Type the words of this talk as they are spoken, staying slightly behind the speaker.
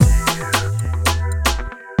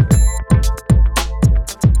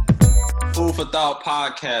Thought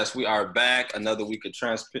podcast. We are back. Another week of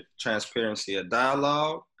transparency and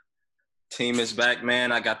dialogue. Team is back,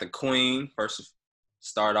 man. I got the queen. First,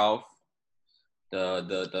 start off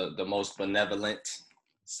the most benevolent,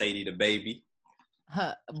 Sadie the baby.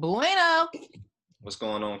 Bueno. What's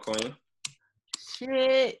going on, queen?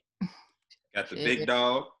 Shit. Got the big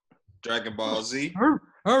dog, Dragon Ball Z. Y'all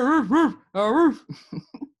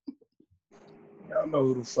know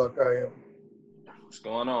who the fuck I am. What's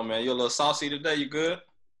going on, man? You a little saucy today? You good?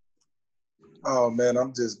 Oh man,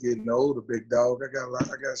 I'm just getting older, big dog. I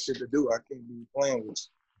got shit to do. I can't be playing with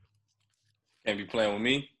you. Can't be playing with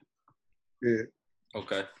me? Yeah.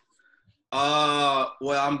 Okay. Well,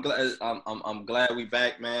 I'm glad. I'm glad we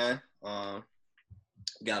back, man.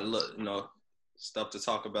 Got a little, stuff to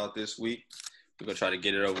talk about this week. We're gonna try to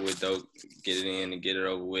get it over with, though. Get it in and get it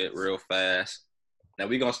over with real fast. Now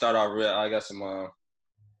we're gonna start off real. I got some.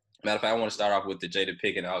 Matter of fact, I want to start off with the Jada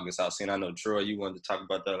Pinkett August Alsina. I know, Troy, you wanted to talk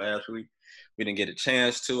about that last week. We didn't get a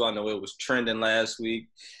chance to. I know it was trending last week.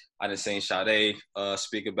 I done seen Sade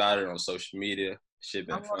speak about it on social media. Shit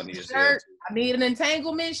been funny as hell. I need an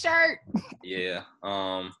entanglement shirt. Yeah.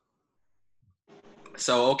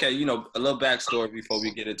 So, okay, a little backstory before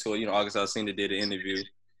we get into it. August Alsina did an interview with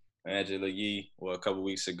Angela Yee a couple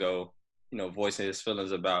weeks ago, voicing his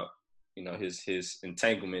feelings about, his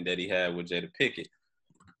entanglement that he had with Jada Pinkett.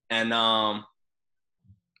 And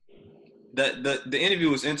the interview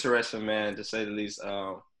was interesting, man, to say the least.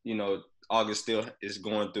 August still is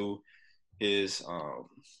going through his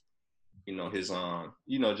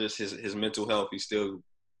just his mental health. He's still,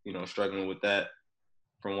 struggling with that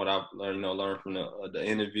from what I've learned from the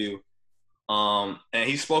interview. And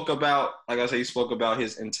he spoke about, like I said,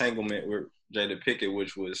 his entanglement with Jada Pinkett,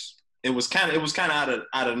 which was kind of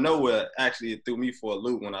out of nowhere. Actually, it threw me for a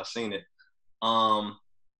loop when I seen it.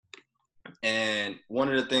 And one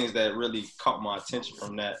of the things that really caught my attention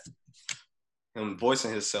from that, him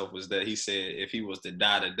voicing himself, was that he said if he was to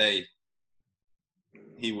die today,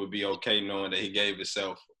 he would be okay knowing that he gave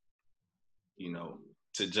himself,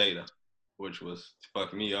 to Jada, which was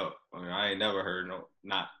fuck me up. I mean, I ain't never heard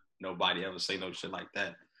nobody ever say no shit like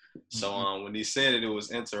that. So when he said it, it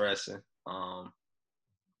was interesting. And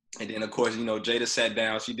then of course, Jada sat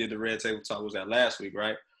down. She did the Red Table Talk. Was that last week,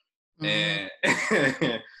 right? Mm-hmm.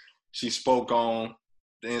 And she spoke on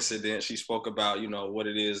the incident. She spoke about, what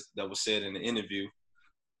it is that was said in the interview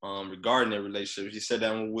regarding their relationship. She sat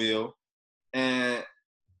down with Will. And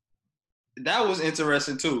that was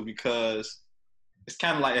interesting, too, because it's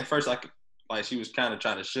kind of like at first, like she was kind of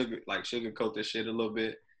trying to sugarcoat this shit a little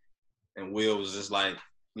bit. And Will was just like,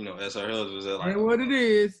 as her husband, was like, what it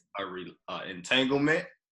is. A entanglement.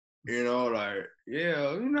 A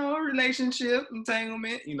relationship,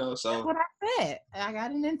 entanglement, so. That's what I said. I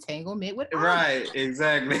got an entanglement with Right,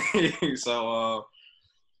 exactly. So,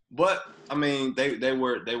 but, I mean, they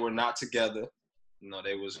were not together.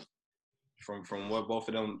 They was, from what both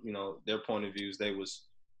of them, their point of views, they was,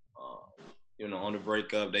 on the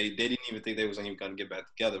breakup. They didn't even think they was even going to get back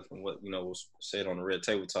together from what, was said on the Red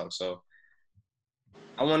Table Talk. So,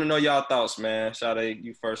 I want to know y'all thoughts, man. Sade,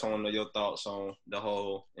 you first. I want to know your thoughts on the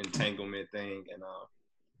whole entanglement thing, and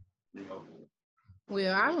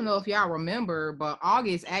Well, I don't know if y'all remember, but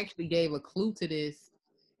August actually gave a clue to this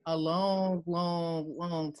a long, long,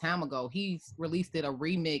 long time ago. He released a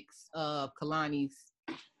remix of Kalani's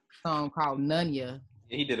song called Nunya.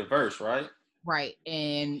 He did a verse, right? Right,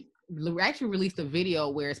 and actually released a video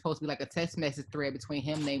where it's supposed to be like a text message thread between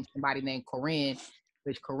him and somebody named Corinne,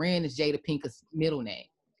 which Corinne is Jada Pinkett's middle name.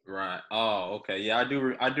 Right. Oh, okay. Yeah, I do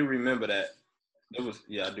remember that. I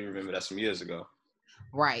do remember that some years ago.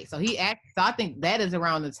 Right. So I think that is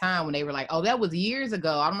around the time when they were like, oh, that was years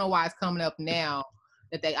ago. I don't know why it's coming up now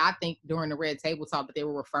I think during the Red Table Talk that they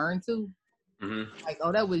were referring to. Mm-hmm. Like,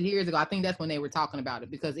 oh, that was years ago. I think that's when they were talking about it,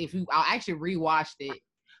 because I actually rewatched it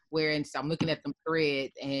where I'm looking at them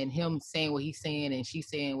threads and him saying what he's saying and she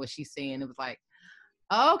saying what she's saying. It was like,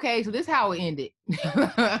 oh, okay, so this is how it ended.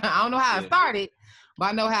 I don't know how it started, but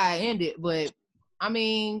I know how it ended. But I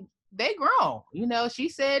mean, they grown. She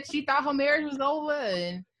said she thought her marriage was over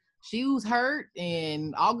and she was hurt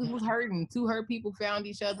and August was hurt and two hurt people found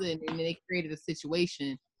each other and then they created a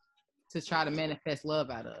situation to try to manifest love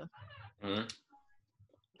out of. Mm-hmm.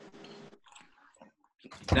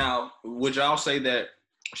 Now, would y'all say that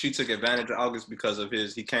she took advantage of August because of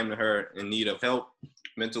he came to her in need of help,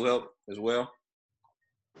 mental help as well?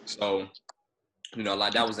 So,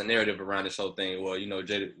 like that was the narrative around this whole thing. Well,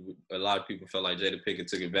 Jada, a lot of people felt like Jada Pinkett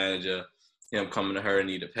took advantage of him coming to her in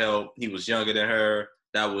need of help. He was younger than her.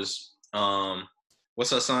 That was,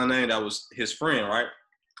 what's her son's name? That was his friend, right?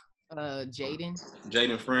 Jaden.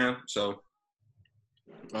 Jaden friend. So,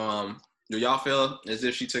 Do y'all feel as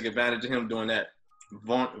if she took advantage of him during that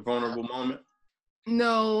vulnerable moment?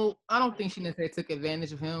 No, I don't think she necessarily took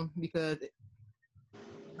advantage of him because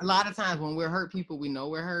a lot of times when we're hurt people, we know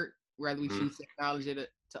we're hurt, whether we choose to acknowledge it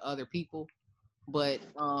to other people. But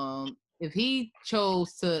if he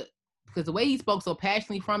chose to, because the way he spoke so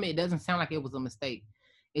passionately from it doesn't sound like it was a mistake.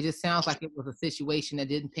 It just sounds like it was a situation that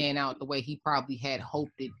didn't pan out the way he probably had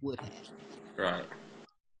hoped it would have. Right.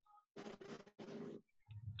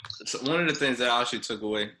 So one of the things that I actually took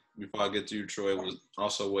away before I get to you, Troy, was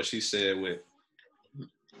also what she said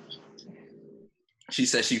she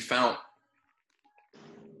said she found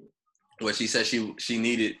what she said she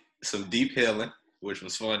needed some deep healing, which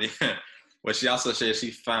was funny. But she also said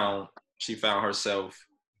she found herself,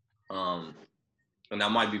 and I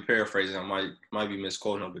might be paraphrasing, I might be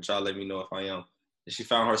misquoting her, but y'all let me know if I am. She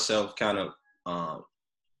found herself kind of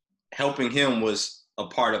helping him was a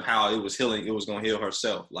part of how it was healing. It was going to heal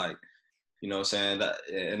herself. Like, you know what I'm saying?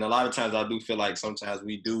 And a lot of times I do feel like sometimes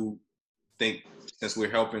we do think since we're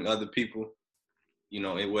helping other people, you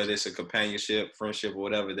know, whether it's a companionship, friendship, or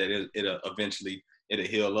whatever, that it'll eventually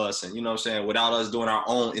heal us. And, you know what I'm saying? Without us doing our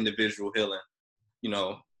own individual healing, you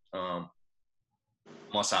know,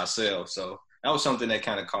 amongst ourselves. So that was something that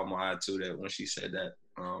kind of caught my eye too, that when she said that.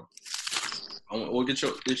 We'll get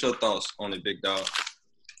your thoughts on it, big dog.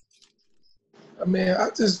 I mean, I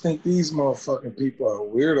just think these motherfucking people are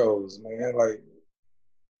weirdos, man.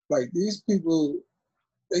 Like these people,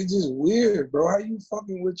 they just weird, bro. How you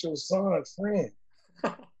fucking with your son's friend?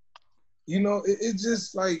 You know, it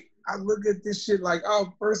just like, I look at this shit like,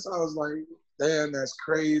 first I was like, damn, that's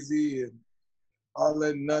crazy and all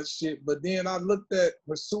that nut shit. But then I looked at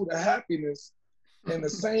Pursuit of Happiness, and the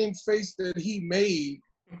same face that he made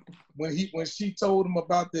when she told him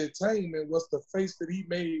about the attainment was the face that he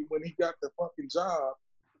made when he got the fucking job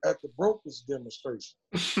at the brokers demonstration.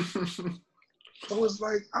 So it's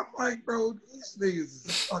like, I'm like, bro, these niggas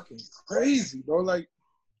is fucking crazy, bro. Like,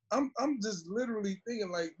 I'm just literally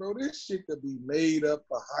thinking like, bro, this shit could be made up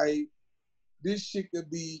for hype. This shit could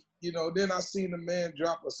be, you know, then I seen the man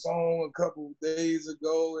drop a song a couple days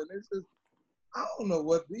ago, and it's just, I don't know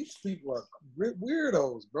what, these people are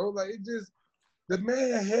weirdos, bro. Like, it just, the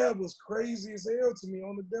man hair was crazy as hell to me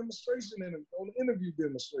on the demonstration, on the interview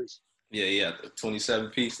demonstration. Yeah, the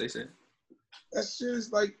 27-piece, they said. That shit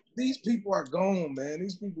is like, these people are gone, man.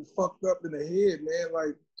 These people fucked up in the head,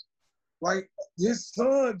 man. Like his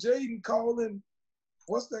son, Jaden, calling,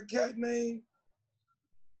 what's that cat name?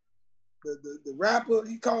 The rapper,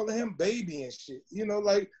 he calling him baby and shit. You know,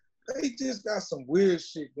 like, they just got some weird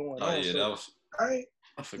shit going on. Oh, yeah, so that was, I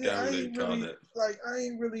forgot what they called that. Like, I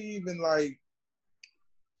ain't really even, like,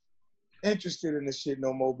 interested in this shit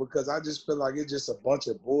no more because I just feel like it's just a bunch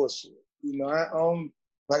of bullshit. You know,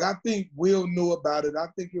 I think Will knew about it. I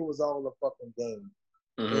think it was all a fucking game.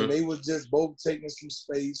 Mm-hmm. And they was just both taking some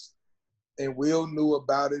space, and Will knew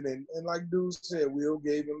about it. And like dude said, Will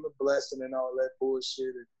gave him the blessing and all that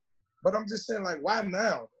bullshit. But I'm just saying, like, why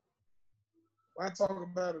now? Why talk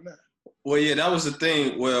about it now? Well, yeah, that was the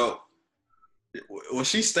thing. Well,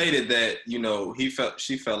 she stated that, you know,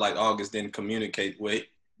 she felt like August didn't communicate with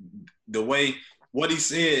the way, what he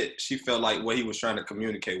said, she felt like what he was trying to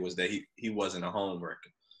communicate was that he wasn't a homewrecker.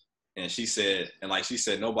 And she said,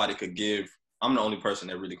 nobody could give, I'm the only person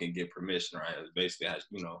that really can give permission, right? It was basically,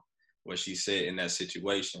 you know, what she said in that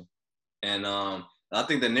situation. And I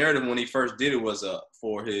think the narrative when he first did it was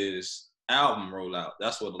for his album rollout.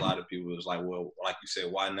 That's what a lot of people was like, well, like you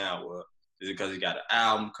said, why now? Well, is it because he got an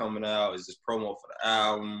album coming out? Is this promo for the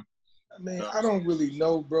album? I mean, I don't really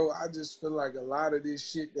know, bro. I just feel like a lot of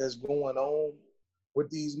this shit that's going on with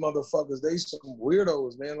these motherfuckers, they some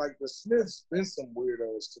weirdos, man. Like the Smiths been some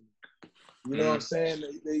weirdos to me. You know what I'm saying?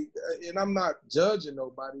 They and I'm not judging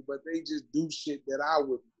nobody, but they just do shit that I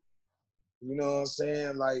wouldn't. You know what I'm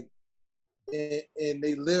saying? Like, and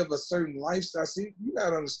they live a certain lifestyle. See, you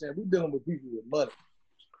gotta understand, we dealing with people with money.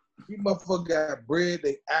 These motherfuckers got bread,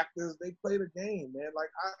 they actors, they play the game, man. Like,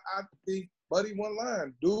 I think Buddy one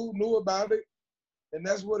line, dude knew about it, and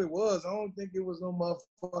that's what it was. I don't think it was no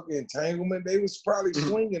motherfucking entanglement. They was probably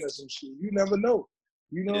swinging or some shit. You never know.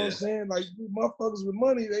 You know what I'm saying? Like, these motherfuckers with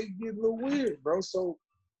money, they get a little weird, bro. So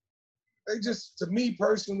they just, to me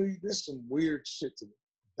personally, this some weird shit to me.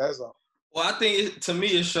 That's all. Well, I think to me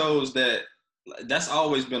it shows that that's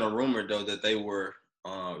always been a rumor though, that they were,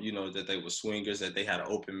 you know, that they were swingers, that they had an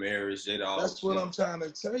open marriage. That's what I'm trying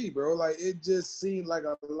to tell you, bro. Like, it just seemed like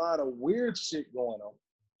a lot of weird shit going on.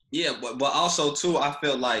 Yeah, but also too, I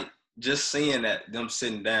felt like just seeing that, them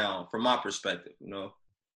sitting down, from my perspective, you know,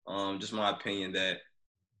 just my opinion, that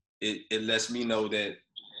it lets me know that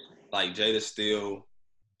like Jada still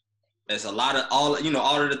there's a lot of all of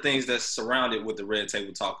the things that's surrounded with the Red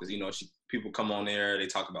Table Talk. Because people come on there, they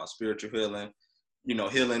talk about spiritual healing,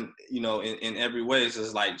 healing, in every way. It's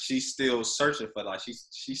just like she's still searching for, like,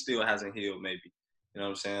 she still hasn't healed, maybe. You know what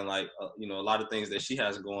I'm saying? Like, a lot of things that she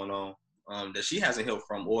has going on that she hasn't healed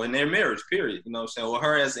from, or in their marriage, period. You know what I'm saying? Or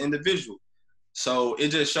her as an individual. So it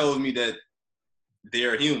just shows me that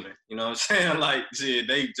they're human. You know what I'm saying? Like, shit,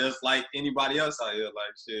 they just like anybody else out here.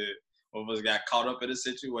 Like, shit, one of us got caught up in a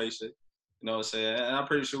situation. You know what I'm saying? And I'm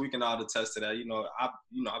pretty sure we can all attest to that.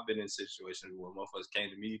 I've been in situations where motherfuckers came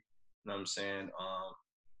to me, you know what I'm saying,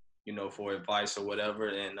 for advice or whatever,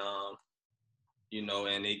 and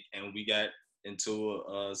and we got into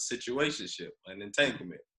a situationship, an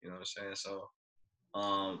entanglement. You know what I'm saying? So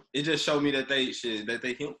it just showed me that they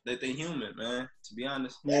human, man. To be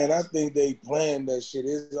honest, man, I think they planned that shit.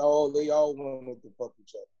 They all wanted to fuck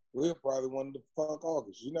each other. We'll probably wanted to fuck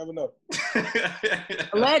August. You never know.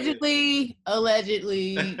 Allegedly.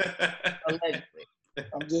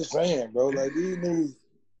 I'm just saying, bro. Like, these niggas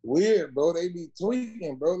weird, bro. They be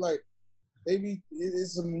tweaking, bro. Like,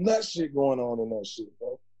 it's some nut shit going on in that shit,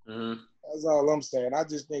 bro. Mm-hmm. That's all I'm saying. I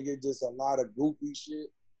just think it's just a lot of goofy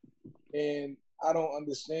shit. And I don't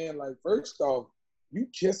understand, like, first off, you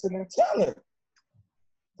kissing and telling.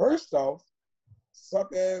 First off,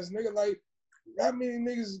 suck ass nigga, like, how many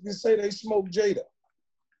niggas can say they smoke Jada?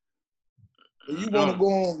 And you want to go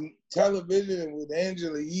on television with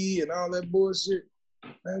Angela Yee and all that bullshit?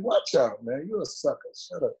 Man, watch out, man. You're a sucker.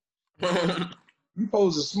 Shut up. You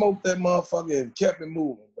supposed to smoke that motherfucker and kept it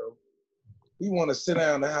moving, bro. You want to sit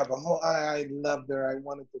down and have a whole, I loved her, I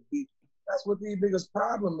wanted to be. That's what these niggas'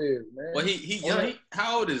 problem is, man. Well, he young.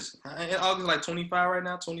 How old is August? Like 25 right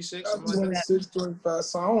now, 26? 26, 25.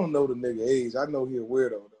 So I don't know the nigga age. I know he a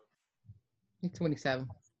weirdo, though. He's 27.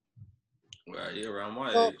 Well, yeah, around my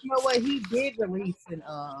age. You know what? He did release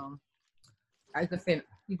I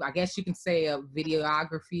guess you can say a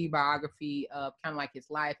biography of kind of like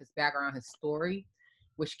his life, his background, his story,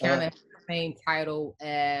 which kind of has the same title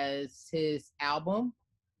as his album.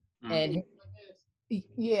 Mm-hmm. And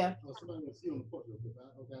yeah.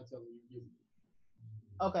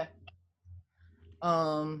 Okay.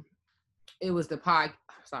 It was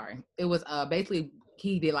It was basically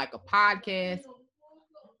he did like a podcast.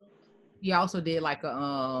 He also did like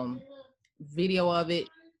a video of it.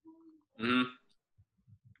 Mm-hmm.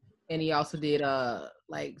 And he also did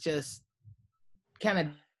like just kind of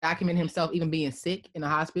document himself even being sick in the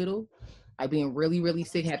hospital, like being really, really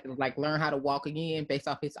sick, had to like learn how to walk again based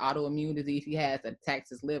off his autoimmune disease he has that attacks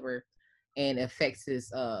his liver and affects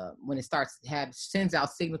his when it sends out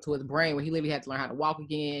signal to his brain where he literally had to learn how to walk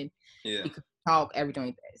again. Yeah. He could talk,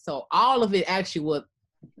 everything. So all of it actually was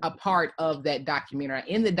a part of that documentary.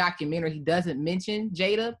 In the documentary, he doesn't mention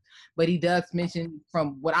Jada, but he does mention,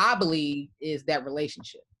 from what I believe, is that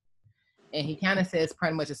relationship. And he kind of says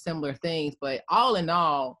pretty much a similar things, but all in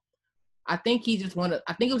all, I think it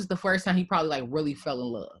was the first time he probably like really fell in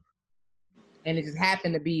love. And it just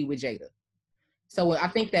happened to be with Jada. So I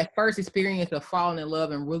think that first experience of falling in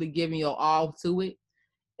love and really giving your all to it,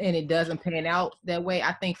 and it doesn't pan out that way,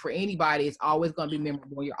 I think for anybody, it's always going to be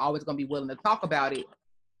memorable. You're always going to be willing to talk about it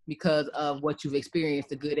because of what you've experienced,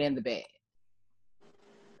 the good and the bad.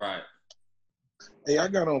 Right. Hey, I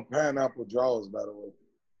got on pineapple drawers, by the way.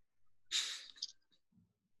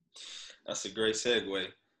 That's a great segue.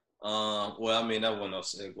 Well, I mean, that wasn't no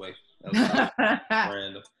segue. That was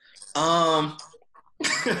random.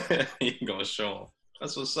 You gonna show them.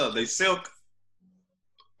 That's what's up. They silk.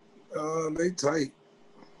 They tight.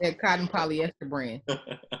 That cotton polyester brand.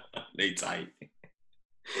 They tight.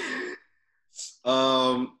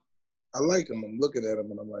 I like them. I'm looking at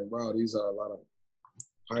them and I'm like, wow, these are a lot of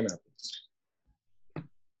pineapples.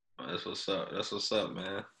 That's what's up. That's what's up,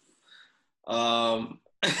 man.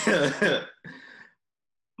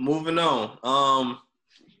 Moving on.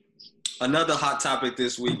 Another hot topic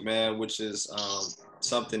this week, man, which is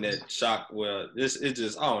something that shocked. Well, it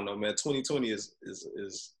just, I don't know, man. 2020 is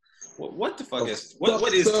what the fuck is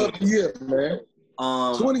what is 2020? Year, man.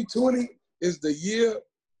 2020 is the year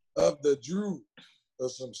of the Drew or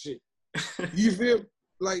some shit. You feel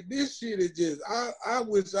like this shit is just, I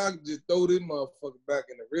wish I could just throw this motherfucker back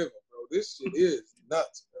in the river, bro. This shit is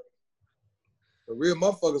nuts, bro. The real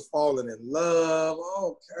motherfuckers falling in love,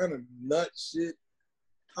 all kind of nut shit.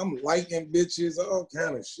 I'm liking bitches, all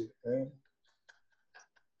kind of shit, man.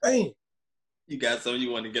 Damn. You got something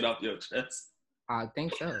you want to get off your chest? I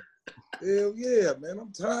think so. Hell yeah, man.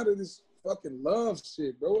 I'm tired of this fucking love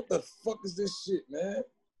shit, bro. What the fuck is this shit, man?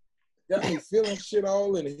 Got me feeling shit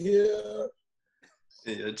all in here.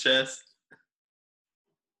 In your chest?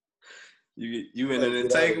 You in an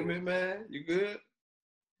entanglement, man? You good?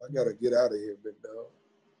 I gotta get out of here, big dog.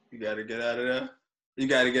 You gotta get out of there. You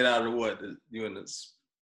gotta get out of what? You in this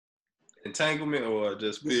entanglement or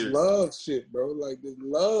just this period? love shit, bro? Like this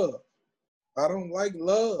love. I don't like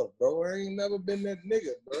love, bro. I ain't never been that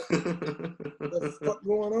nigga, bro. What the fuck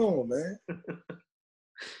going on, man?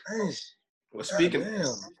 Hey, well, speaking.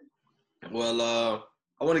 Well,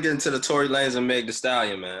 I want to get into the Tory Lanez and Meg Thee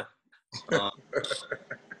Stallion, man.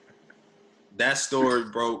 That story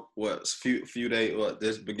broke few days,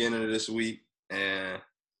 this beginning of this week, and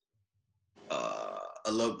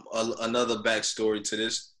another backstory to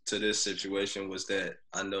this situation was that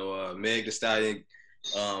I know Meg Thee Stallion,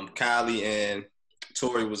 Kylie, and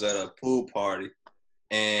Tory was at a pool party,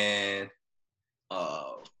 and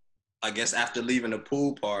I guess after leaving the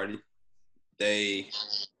pool party, they,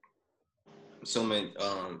 assuming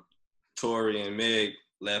Tory and Meg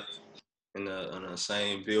left in the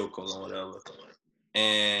same vehicle or whatever,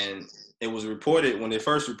 and it was reported when they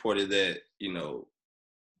first reported that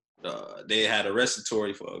they had arrested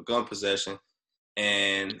Tory for gun possession,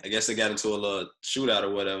 and I guess they got into a little shootout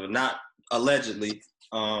or whatever. Not allegedly,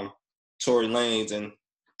 Tory Lanez and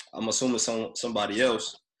I'm assuming somebody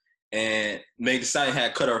else, and Meg Thee Stallion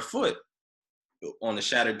had cut her foot on the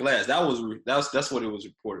shattered glass. That's what it was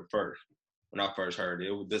reported first. When I first heard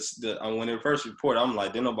it, when it first reported, I'm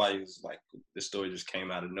like, then nobody was like, this story just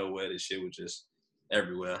came out of nowhere. This shit was just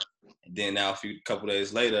everywhere. And then now a couple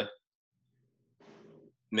days later,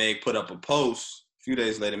 Meg put up a post. A few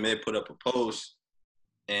days later, Meg put up a post,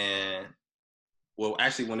 and well,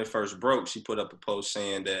 actually, when it first broke, she put up a post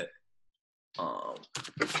saying that.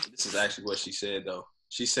 This is actually what she said though.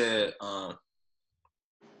 She said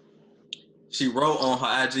she wrote on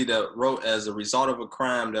her IG that wrote as a result of a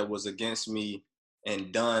crime that was against me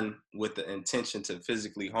and done with the intention to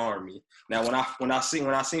physically harm me. Now, when I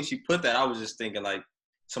seen she put that, I was just thinking like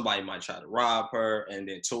somebody might try to rob her, and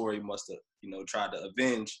then Tory must have tried to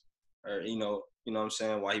avenge her, you know what I'm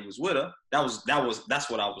saying, while he was with her. That's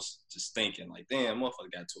what I was just thinking. Like, damn,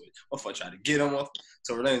 motherfucker got to it. Motherfucker tried to get him off.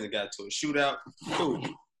 Tory Lanez got to a shootout. Cool.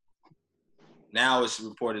 Now it's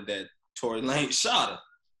reported that Tory Lanez shot her.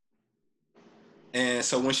 And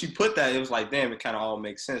so when she put that, it was like, damn, it kind of all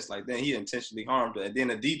makes sense. Like, then he intentionally harmed her. And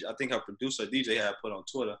then I think her producer, DJ, had put on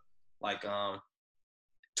Twitter, like,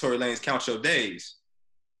 Tory Lanez, count your days.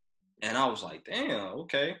 And I was like, damn,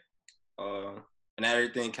 okay. And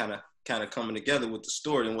everything kind of coming together with the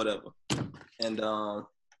story and whatever. And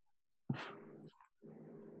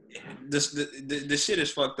this shit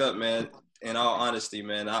is fucked up, man. In all honesty,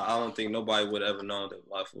 man, I don't think nobody would ever know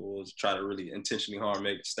that life was try to really intentionally harm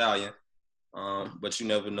Meg Thee Stallion. But you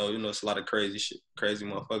never know. It's a lot of crazy shit, crazy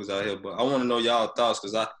motherfuckers out here. But I want to know y'all thoughts,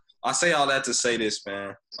 because I say all that to say this,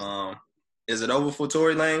 man. Is it over for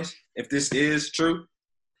Tory Lanez if this is true?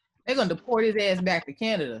 They're gonna deport his ass back to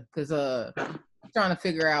Canada because trying to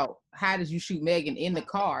figure out, how did you shoot Megan in the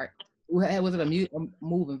car? Was it a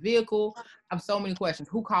moving vehicle? I have so many questions.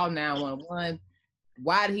 Who called 911?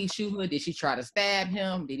 Why did he shoot her? Did she try to stab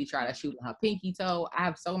him? Did he try to shoot her pinky toe? I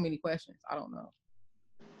have so many questions. I don't know.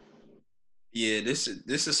 Yeah, this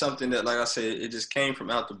is something that, like I said, it just came from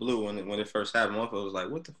out the blue when it first happened. I was like,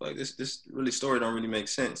 what the fuck? This really story don't really make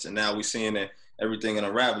sense. And now we're seeing that everything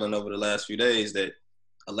unraveling over the last few days that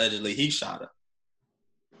allegedly he shot her.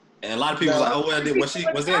 And a lot of people was like, oh well,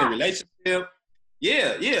 was they in a relationship?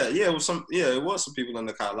 Yeah. It was some people in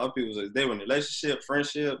the car. A lot of people was like, they were in a relationship,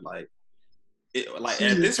 friendship, at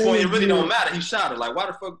this point, it really don't matter. He shot her. Like, why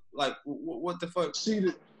the fuck? Like, what the fuck?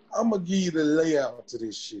 I'm gonna give you the layout to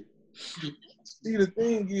this shit. See, the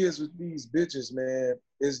thing is with these bitches, man,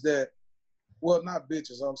 is that, well, not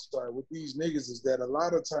bitches, I'm sorry, with these niggas is that a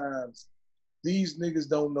lot of times these niggas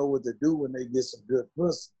don't know what to do when they get some good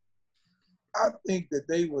pussy. I think that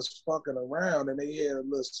they was fucking around and they had a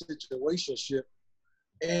little situationship,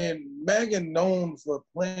 and Megan known for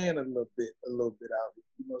playing a little bit out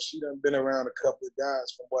here. She done been around a couple of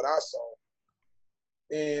guys from what I saw.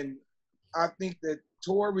 And I think that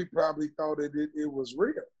Tory probably thought it was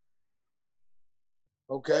real.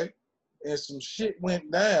 Okay? And some shit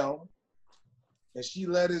went down, and she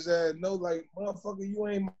let his ass know, like, motherfucker, you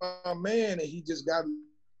ain't my man. And he just got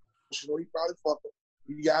emotional. He probably fucking,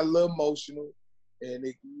 he got a little emotional, and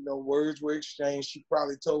words were exchanged. She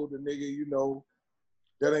probably told the nigga,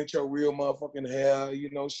 that ain't your real motherfucking hair,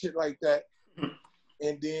 shit like that.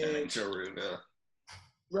 And then that ain't your real hair.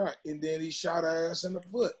 Right. And then he shot her ass in the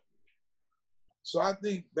foot. So I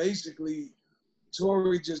think basically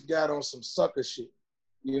Tory just got on some sucker shit.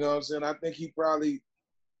 You know what I'm saying? I think he probably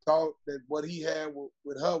thought that what he had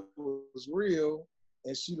with her was real,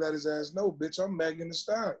 and she let his ass know, bitch, I'm Megan Thee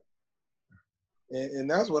Stallion. And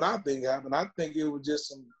that's what I think happened. I think it was just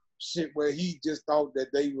some shit where he just thought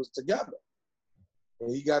that they was together.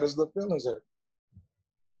 And he got his little feelings hurt.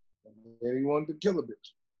 And he wanted to kill a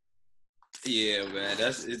bitch. Yeah, man.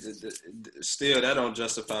 That's still that don't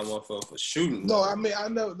justify motherfucker for shooting. No, I mean, I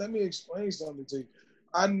know. Let me explain something to you.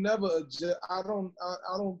 I don't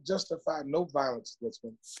justify no violence against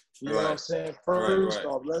women. You know what I'm saying? First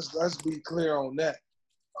off, let's be clear on that.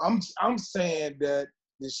 I'm saying that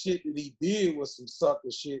the shit that he did was some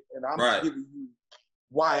sucker shit, and I'm giving you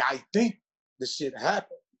why I think the shit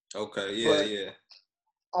happened. Okay, yeah.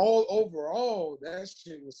 All overall, that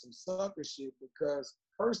shit was some sucker shit because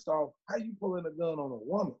first off, how you pulling a gun on a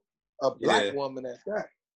woman, a black woman at that?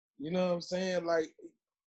 You know what I'm saying? Like,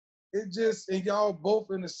 it just, and y'all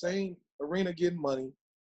both in the same arena getting money.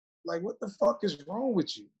 Like, what the fuck is wrong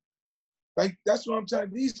with you? Like, that's what I'm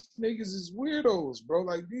telling you. These niggas is weirdos, bro.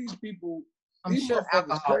 Like, these people, I'm these sure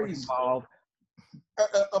motherfuckers crazy. Involved.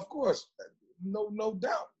 Of course, no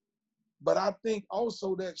doubt. But I think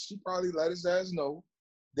also that she probably let his ass know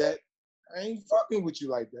that I ain't fucking with you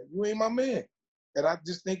like that. You ain't my man. And I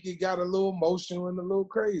just think he got a little emotional and a little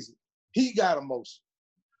crazy. He got emotional.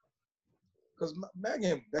 Because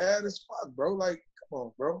Megan bad as fuck, bro. Like, come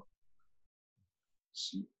on, bro.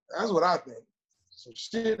 That's what I think. So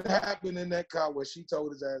shit happened in that car where she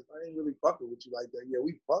told his ass, I ain't really fucking with you like that. Yeah,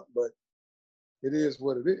 we fuck, but it is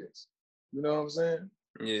what it is. You know what I'm saying?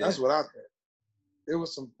 Yeah. That's what I think. It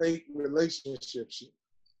was some fake relationship shit.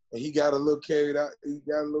 And he got a little carried out. He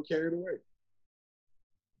got a little carried away.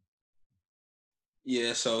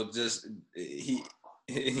 Yeah, so just he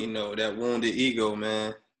you know, that wounded ego,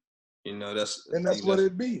 man. You know, that's what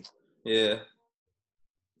it be. Yeah.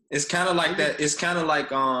 It's kind of like that. It's kind of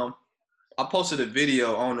like I posted a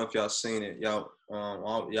video. I don't know if y'all seen it. Y'all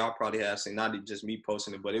probably have seen, not just me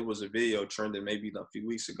posting it, but it was a video trending maybe a few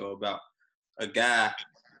weeks ago about a guy.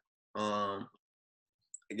 I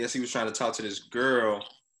guess he was trying to talk to this girl,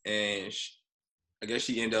 and I guess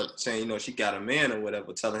she ended up saying, you know, she got a man or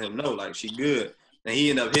whatever, telling him no, like she good. And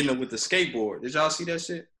he ended up hitting him with the skateboard. Did y'all see that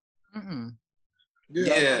shit? Mm-mm.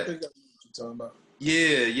 Yeah. I think I know what you're talking about.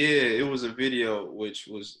 Yeah. It was a video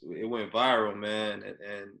it went viral, man.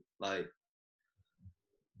 And like,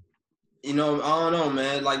 you know, I don't know,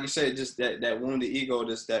 man. Like you said, just that wounded ego,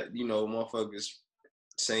 just that, you know, motherfuckers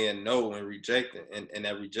saying no and rejecting, and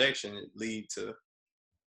that rejection lead to,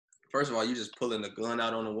 first of all, you just pulling a gun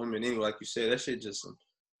out on a woman anyway, like you said. That shit just some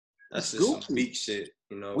weak shit,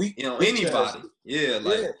 you know. Anybody. Yeah,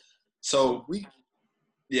 like so.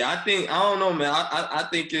 Yeah, I don't know, man. I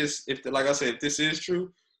think like I said, if this is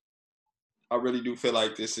true, I really do feel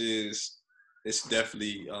like it's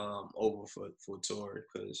definitely over for Tory,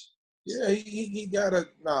 because yeah, he got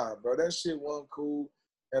bro. That shit wasn't cool.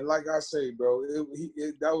 And like I say, bro,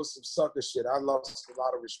 that was some sucker shit. I lost a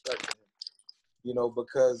lot of respect for him, you know,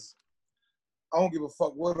 because I don't give a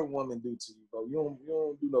fuck what a woman do to you, bro. You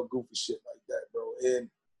don't do no goofy shit like that, bro. And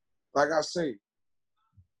like I say,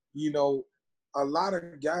 you know, a lot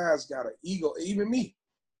of guys got an ego, even me.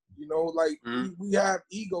 You know, like we have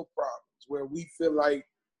ego problems where we feel like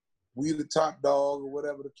we the top dog or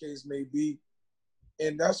whatever the case may be.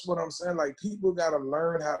 And that's what I'm saying. Like, people got to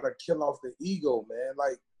learn how to kill off the ego, man.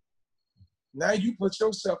 Like, now you put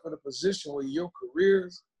yourself in a position where your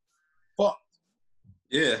career's fucked.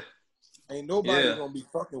 Yeah. Ain't nobody gonna be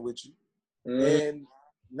fucking with you. And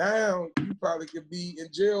now you probably could be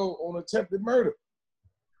in jail on attempted murder.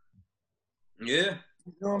 Yeah.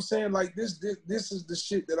 You know what I'm saying? Like, this is the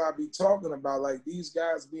shit that I be talking about. Like, these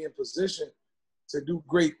guys be in position to do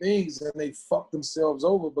great things and they fuck themselves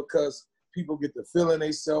over because people get the feeling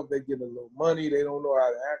themselves, they get a little money, they don't know how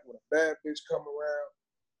to act when a bad bitch come around,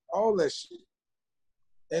 all that shit.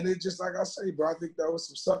 And it just, like I say, bro, I think that was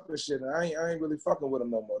some sucker shit, and I ain't really fucking with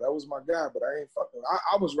him no more. That was my guy, but I ain't fucking.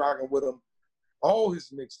 I was rocking with him all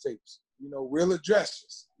his mixtapes. You know, Real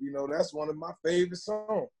Addresses. You know, that's one of my favorite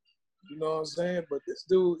songs. You know what I'm saying? But this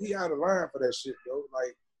dude, he out of line for that shit, though.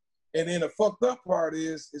 Like, and then the fucked up part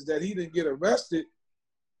is that he didn't get arrested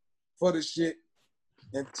for the shit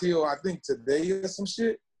until I think today or some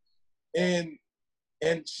shit. And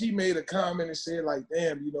she made a comment and said, like,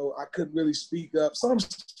 damn, you know, I couldn't really speak up. Some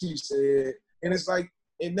she said. And it's like,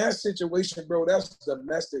 in that situation, bro, that's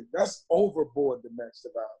overboard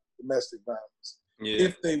domestic violence. Yeah.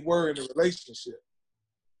 If they were in a relationship.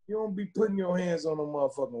 You don't be putting your hands on a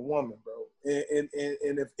motherfucking woman, bro. And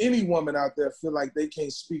if any woman out there feel like they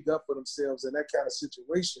can't speak up for themselves in that kind of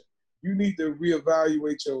situation, you need to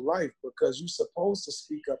reevaluate your life, because you're supposed to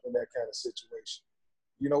speak up in that kind of situation.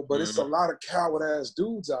 You know, but it's a lot of coward-ass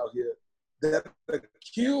dudes out here that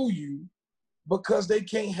kill you because they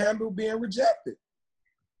can't handle being rejected.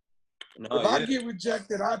 No, if I get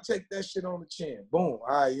rejected, I take that shit on the chin. Boom. All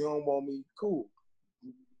right, you don't want me? Cool.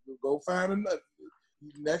 Go find another.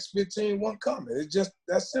 Next 15 won't come. It's just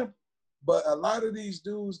that simple. But a lot of these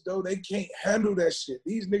dudes, though, they can't handle that shit.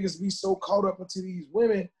 These niggas be so caught up into these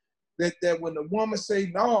women that when the woman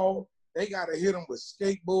say no, they gotta hit them with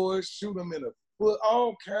skateboards, shoot them in the foot,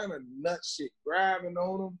 all kind of nut shit, grabbing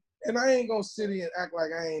on them. And I ain't gonna sit here and act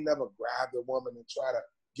like I ain't never grabbed a woman and try to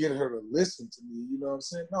get her to listen to me. You know what I'm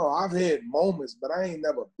saying? No, I've had moments, but I ain't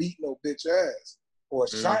never beat no bitch ass or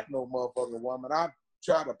shot no motherfucking woman. I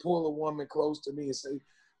try to pull a woman close to me and say,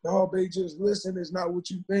 no, babe, just listen. It's not what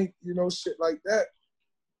you think, you know, shit like that.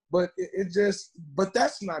 But but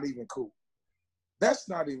that's not even cool. That's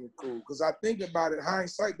not even cool. Because I think about it,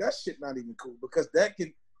 hindsight, that shit not even cool. Because that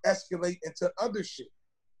can escalate into other shit.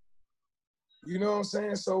 You know what I'm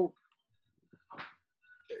saying? So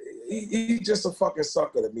he just a fucking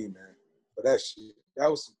sucker to me, man. For that shit. That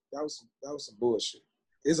was some bullshit.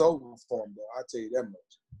 It's over for him, though. I'll tell you that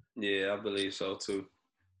much. Yeah, I believe so too.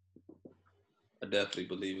 I definitely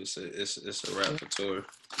believe it's a wrap for Tory.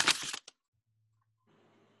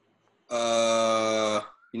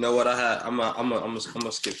 You know what I'm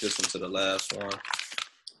gonna skip this one to the last one.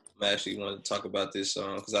 I actually wanted to talk about this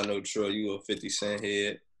song because I know Troy, you a 50 Cent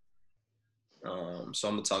head. So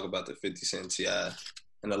I'm gonna talk about the 50 Cent T.I.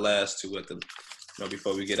 and the last two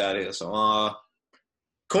before we get out of here. So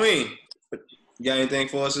Queen, you got anything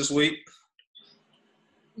for us this week?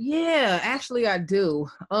 Yeah, actually I do.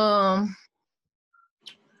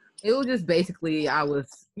 It was just basically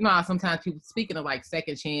sometimes people speaking of like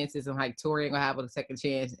second chances and like Tory ain't gonna have a second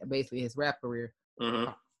chance basically his rap career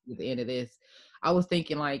at the end of this. I was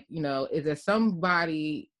thinking like, is there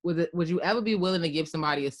somebody would you ever be willing to give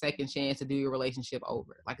somebody a second chance to do your relationship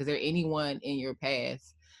over? Like, is there anyone in your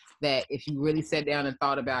past that if you really sat down and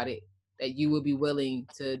thought about it, that you would be willing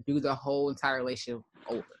to do the whole entire relationship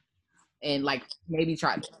over? And like maybe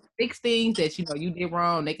try to fix things that you did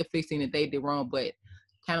wrong, they could fix things that they did wrong, but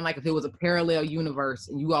kind of like if it was a parallel universe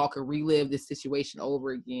and you all could relive this situation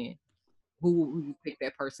over again, who would you pick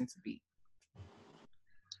that person to be?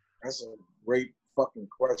 That's a great fucking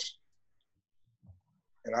question.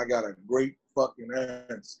 And I got a great fucking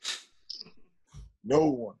answer. No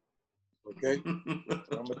one. Okay? I'm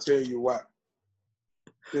going to tell you why.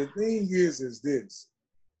 The thing is this.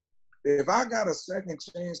 If I got a second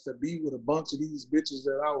chance to be with a bunch of these bitches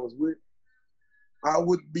that I was with, I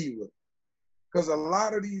would be with them. Because a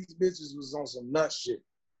lot of these bitches was on some nut shit.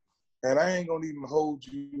 And I ain't going to even hold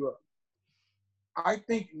you up. I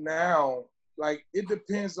think now, like, it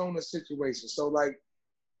depends on the situation. So, like,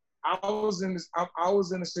 I was in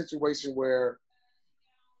a situation where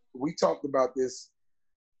we talked about this.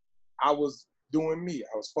 I was doing me.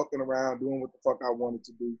 I was fucking around, doing what the fuck I wanted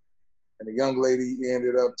to do. And a young lady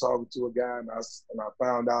ended up talking to a guy, and I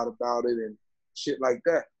found out about it and shit like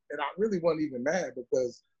that. And I really wasn't even mad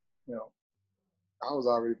because, I was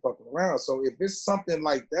already fucking around. So if it's something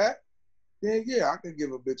like that, then yeah, I could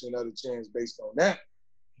give a bitch another chance based on that.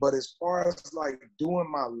 But as far as like doing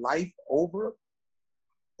my life over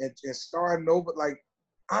and starting over, like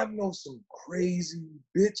I know some crazy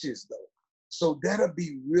bitches though. So that'll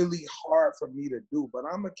be really hard for me to do. But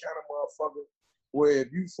I'm a kind of motherfucker where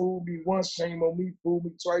if you fool me once, shame on me, fool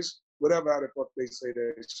me twice, whatever how the fuck they say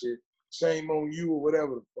that shit. Shame on you or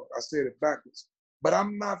whatever the fuck. I said it backwards. But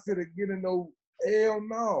I'm not finna get in no, hell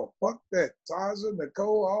no. Fuck that. Taja,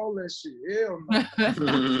 Nicole, all that shit. Hell no.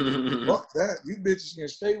 Fuck that. You bitches can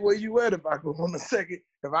stay where you at if I go on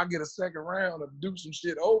if I get a second round of do some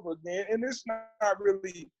shit over again. And it's not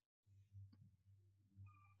really.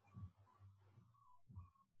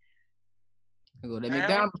 Go to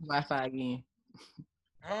McDonald's Wi-Fi again.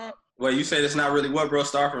 Huh? Well, you said it's not really what, bro?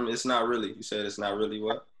 Start from it's not really. You said it's not really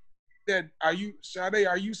what? Sade, are you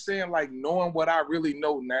saying like knowing what I really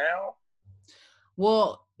know now?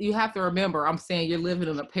 Well, you have to remember, I'm saying you're living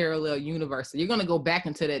in a parallel universe. So you're going to go back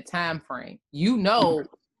into that time frame. You know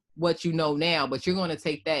what you know now, but you're going to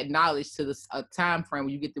take that knowledge to a time frame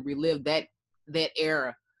where you get to relive that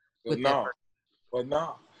era. But no.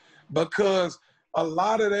 Because a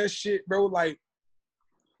lot of that shit, bro, like,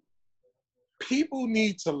 people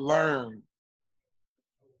need to learn.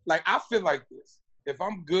 Like, I feel like this. If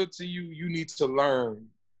I'm good to you, you need to learn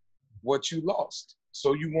what you lost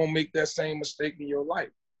so you won't make that same mistake in your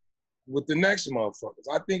life with the next motherfuckers.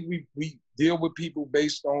 I think we deal with people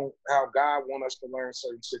based on how God wants us to learn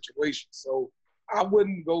certain situations. So I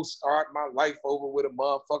wouldn't go start my life over with a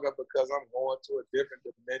motherfucker because I'm going to a different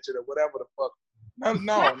dimension or whatever the fuck.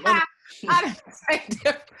 No. I didn't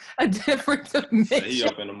say a different dimension. He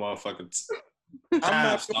up in the motherfucking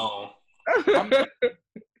time stone.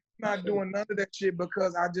 not doing none of that shit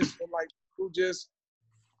because I just feel like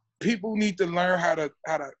people need to learn how to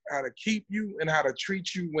keep you and how to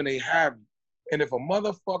treat you when they have you. And if a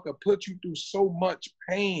motherfucker put you through so much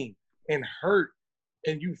pain and hurt,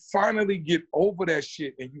 and you finally get over that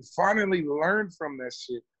shit and you finally learn from that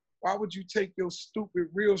shit, why would you take your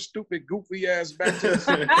real stupid, goofy ass back to the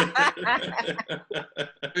city that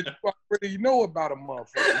you already know about a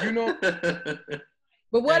motherfucker, you know?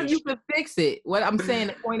 But what if you could fix it? What I'm saying,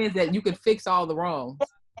 the point is that you could fix all the wrongs.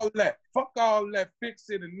 Fuck all that, fix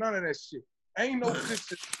it and none of that shit. Ain't no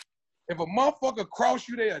fix it. If a motherfucker cross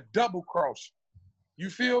you, they a double cross you. You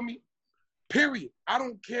feel me? Period. I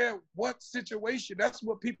don't care what situation. That's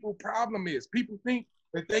what people's problem is. People think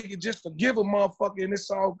that they can just forgive a motherfucker and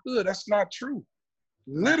it's all good. That's not true.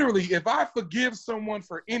 Literally, if I forgive someone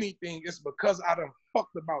for anything, it's because I done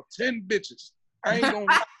fucked about 10 bitches. I ain't gonna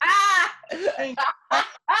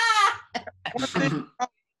one thing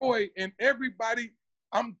boy, and everybody,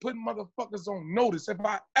 I'm putting motherfuckers on notice. If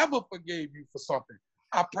I ever forgave you for something,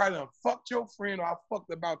 I probably done fucked your friend or I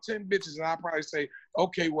fucked about 10 bitches and I probably say,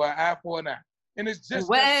 okay, well, eye for an eye. And it's just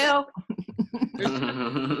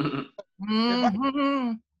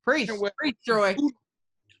Preach, Troy.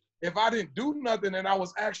 If I didn't do nothing and I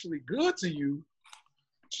was actually good to you,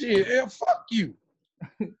 shit, fuck you.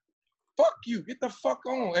 Fuck you. Get the fuck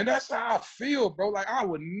on. And that's how I feel, bro. Like, I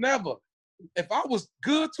would never, if I was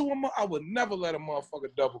good to him, I would never let a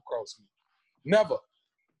motherfucker double cross me. Never.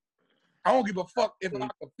 I don't give a fuck if I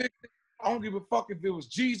could fix it. I don't give a fuck if it was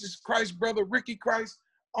Jesus Christ, brother Ricky Christ.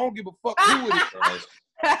 I don't give a fuck who it is.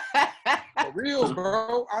 For real,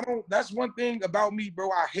 bro. That's one thing about me,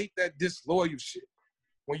 bro. I hate that disloyal shit.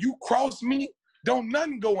 When you cross me, don't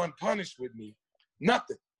nothing go unpunished with me.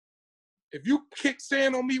 Nothing. If you kick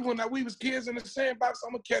sand on me when we was kids in the sandbox,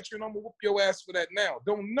 I'm gonna catch you and I'm gonna whoop your ass for that now.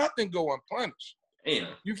 Don't nothing go unpunished.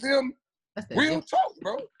 Damn. You feel me? Real talk,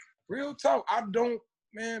 bro. Real talk. I don't,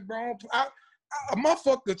 man, bro. A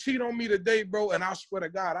motherfucker cheat on me today, bro, and I swear to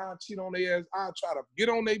God, I'll cheat on their ass. I'll try to get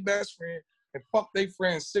on their best friend and fuck their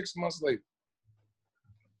friend 6 months later.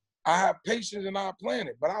 I have patience and I plan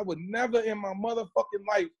it, but I would never in my motherfucking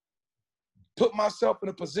life put myself in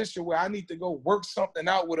a position where I need to go work something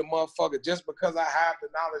out with a motherfucker just because I have the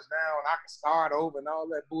knowledge now and I can start over and all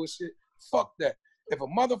that bullshit. Fuck that. If a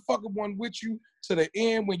motherfucker wasn't with you to the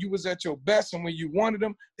end when you was at your best and when you wanted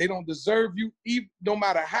them, they don't deserve you. Even, no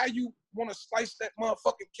matter how you want to slice that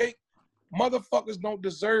motherfucking cake, motherfuckers don't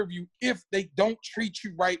deserve you if they don't treat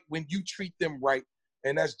you right when you treat them right.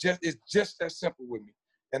 And it's just that simple with me.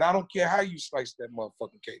 And I don't care how you slice that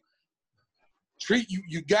motherfucking cake.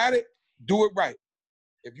 You got it, do it right.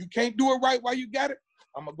 If you can't do it right while you got it,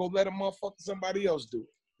 I'm gonna go let a motherfucker somebody else do it.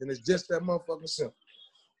 And it's just that motherfucking simple.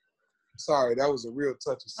 Sorry, that was a real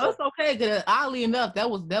touchy subject. That's okay, because oddly enough, that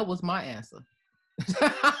was my answer.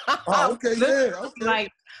 Oh, okay, yeah, okay.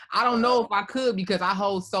 Like, I don't know if I could because I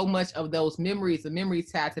hold so much of those memories, the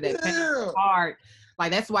memories tied to that pain. It's hard.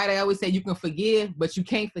 Like, that's why they always say you can forgive, but you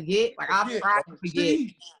can't forget. Like, I've tried to forget,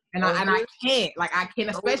 and I can't. Like, I can't,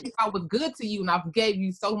 especially if I was good to you and I gave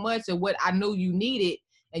you so much of what I knew you needed,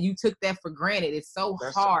 and you took that for granted. It's so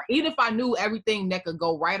hard. Even if I knew everything that could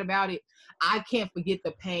go right about it, I can't forget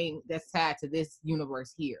the pain that's tied to this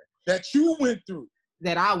universe here. That you went through.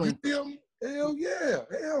 That I went through. You feel me? Hell yeah.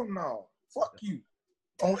 Hell no. Fuck you.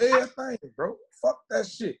 On everything, bro. Fuck that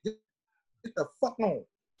shit. Get the fuck on.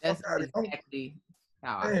 That's fuck exactly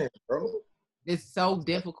how Man, bro. It's so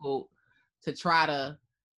difficult to try to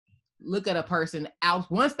look at a person out.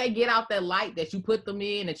 Once they get out that light that you put them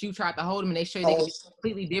in, that you tried to hold them and they show you they can be a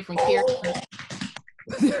completely different character.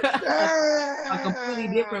 A completely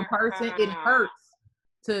different person. It hurts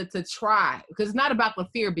to try, because it's not about the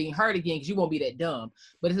fear of being hurt again, because you won't be that dumb,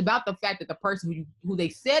 but it's about the fact that the person who they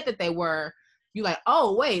said that they were, you like,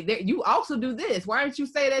 oh wait, you also do this. Why didn't you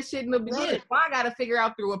say that shit in the beginning? Right. Well, I got to figure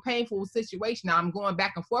out through a painful situation. Now I'm going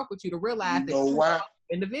back and forth with you to realize that you're an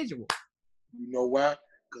individual. You know why?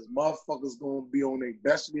 Because motherfuckers gonna be on their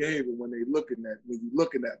best behavior when you're looking at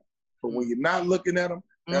them. But when you're not looking at them,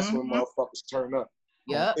 that's when motherfuckers turn up.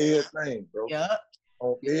 Yep. Everything, bro. Yep.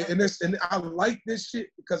 And I like this shit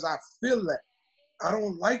because I feel that. I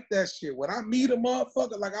don't like that shit. When I meet a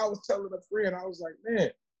motherfucker, like I was telling a friend, I was like, man,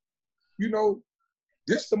 you know,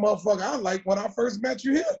 this the motherfucker I like when I first met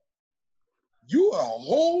you here. You a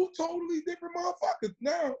whole totally different motherfucker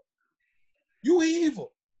now. You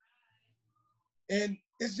evil. And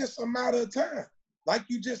it's just a matter of time. Like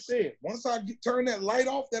you just said, once I turn that light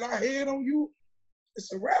off that I had on you,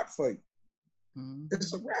 it's a wrap for you. Mm-hmm.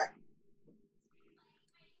 It's a wrap.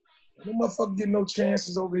 No motherfucker get no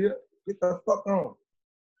chances over here. Get the fuck on.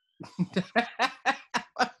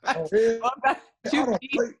 Oh, I don't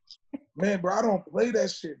play, man, bro. I don't play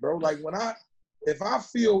that shit, bro. Like if I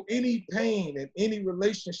feel any pain in any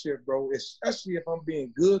relationship, bro, especially if I'm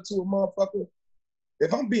being good to a motherfucker,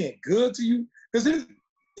 if I'm being good to you, because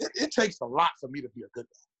it takes a lot for me to be a good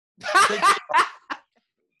guy.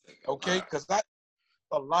 Okay, because I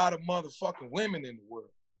a lot of motherfucking women in the world.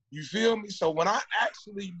 You feel me? So when I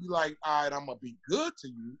actually be like, all right, I'm gonna be good to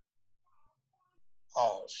you,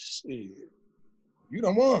 oh shit, you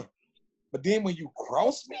done won. But then when you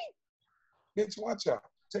cross me, bitch, watch out.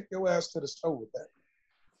 Take your ass to the store with that.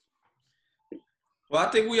 Well, I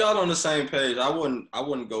think we all on the same page. I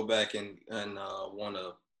wouldn't go back and want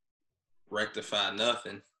to rectify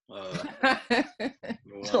nothing. One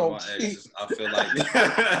of my exes, I feel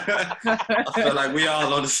like we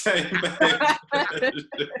all on the same page.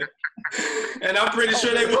 And I'm pretty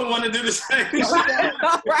sure they wouldn't want to do the same shit.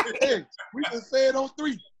 Hey, we can say it on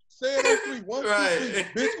 3. Say it on 3. 1, 2, 3.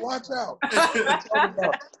 Bitch, watch out.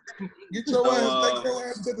 Get your ass, take your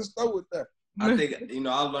ass to the store with that. I think,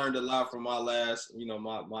 I learned a lot from my last,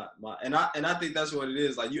 and I think that's what it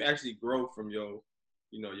is. Like, you actually grow from your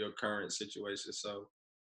current situation. So,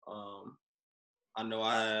 I know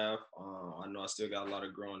I have. I know I still got a lot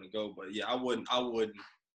of growing to go. But yeah, I wouldn't.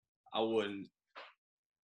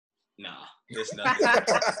 Nah, it's nothing.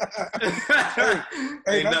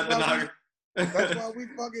 Ain't nothing. That's why we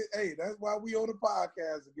fucking. Hey, that's why we on the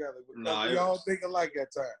podcast together, because we all think alike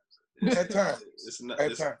at times. At times,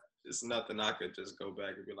 it's nothing I could just go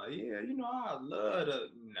back and be like, yeah, I love to.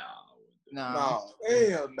 No,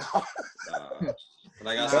 hell no.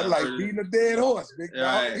 Like I That's said, like beating a dead horse, big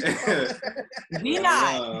dog.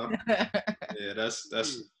 Yeah, that's.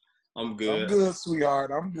 I'm good. I'm good,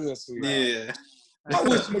 sweetheart. Yeah. I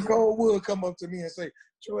wish Nicole would come up to me and say,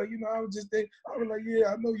 Troy, I was just thinking. I was like,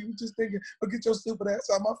 yeah, I know you were just thinking, but get your stupid ass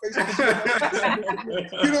out of my face.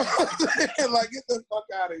 You know what I'm saying? Like, get the fuck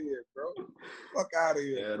out of here, bro. Fuck out of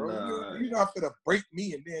here, bro. Nah. You're not finna break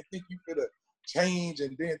me and then think you finna change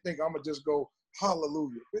and then think I'm gonna just go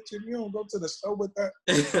hallelujah. Bitch, if you don't go to the store with that.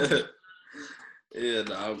 Yeah,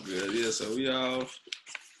 no, I'm good. Yeah, so we all.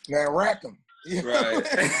 Now rack them. Right.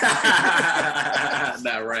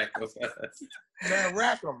 Not rack them. Man,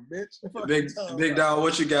 rack them, bitch. Big dog,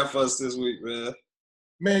 what you got for us this week, man?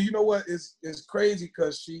 Man, you know what? It's crazy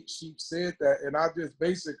because she said that, and I just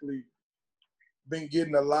basically been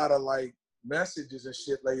getting a lot of like messages and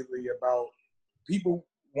shit lately about people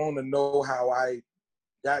want to know how I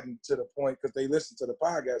gotten to the point, because they listen to the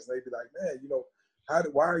podcast and they be like, man,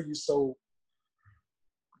 why are you so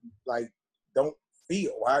like don't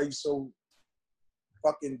feel? Why are you so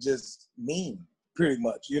fucking just mean? Pretty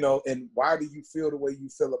much, and why do you feel the way you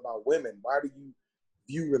feel about women? Why do you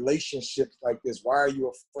view relationships like this? Why are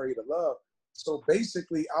you afraid of love? So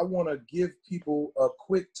basically, I want to give people a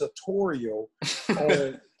quick tutorial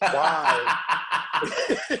on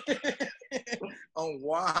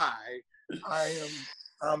why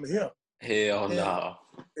I'm him. Hell no.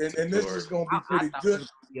 And this is gonna be pretty good.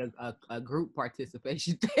 A group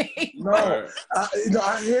participation thing. No,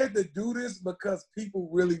 I had to do this because people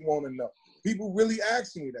really want to know. People really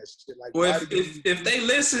asking me that shit. Like, well, if they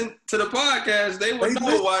listen to the podcast, they would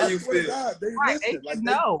know why you feel. God, they listen. Like,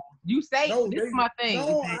 you say this is my thing.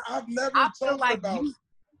 No, I've never talked about.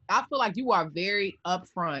 I feel like you are very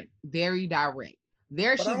upfront, very direct.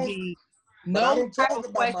 There should be no type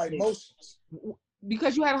of question. My emotions.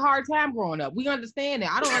 Because you had a hard time growing up. We understand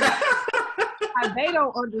that. I don't understand. They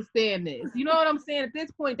don't understand this. You know what I'm saying? At this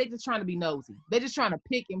point, they're just trying to be nosy. They're just trying to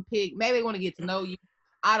pick. Maybe they want to get to know you.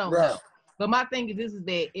 I don't know. But my thing is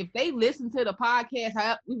that if they listen to the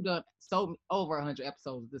podcast, we've done over 100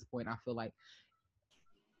 episodes at this point, I feel like.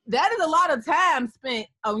 That is a lot of time spent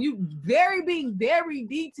on you being very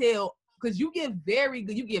detailed, because you give very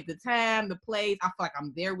good. You give the time, the place. I feel like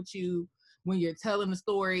I'm there with you when you're telling the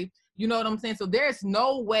story. You know what I'm saying? So there's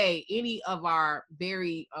no way any of our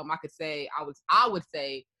very, I would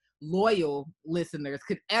say, loyal listeners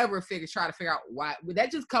could ever try to figure out why.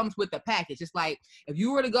 That just comes with the package. It's like if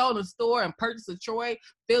you were to go in the store and purchase a Troy,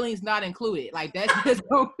 feelings not included. Like that's just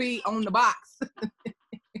gonna be on the box.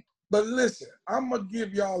 But listen, I'm gonna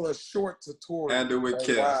give y'all a short tutorial. And do it,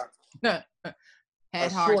 kill. A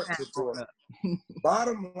short tutorial.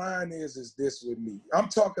 Bottom line is this with me. I'm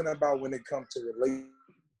talking about when it comes to relationships.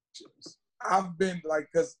 I've been like,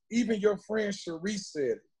 because even your friend Cherie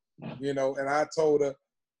said it, and I told her,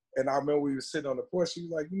 and I remember we were sitting on the porch, she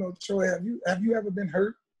was like, Troy, have you ever been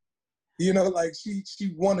hurt? Like she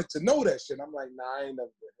wanted to know that shit. I'm like, nah, I ain't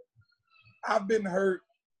never been hurt. I've been hurt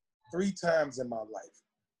 3 times in my life.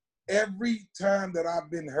 Every time that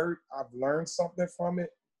I've been hurt, I've learned something from it.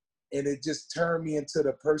 And it just turned me into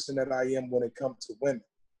the person that I am when it comes to women.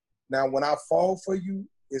 Now, when I fall for you,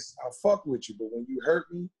 I fuck with you. But when you hurt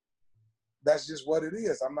me, that's just what it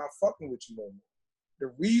is. I'm not fucking with you no more.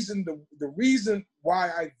 The reason why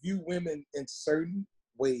I view women in certain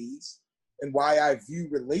ways and why I view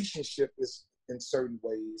relationship is in certain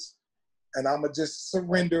ways, and I'm going to just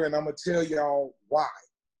surrender and I'm going to tell y'all why.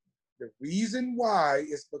 The reason why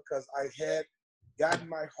is because I had gotten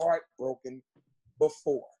my heart broken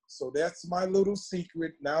before. So that's my little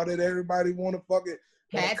secret. Now that everybody want to fuck it,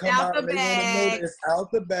 Cat's come out out the and they want to know bag. that it's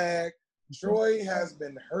out the bag. Troy has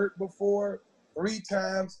been hurt before 3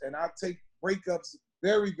 times, and I take breakups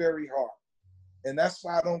very, very hard. And that's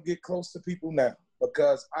why I don't get close to people now,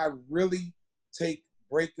 because I really take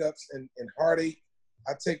breakups and heartache.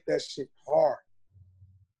 I take that shit hard,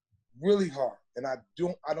 really hard. And I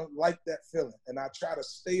don't like that feeling. And I try to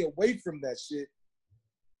stay away from that shit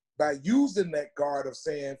by using that guard of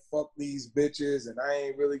saying, fuck these bitches, and I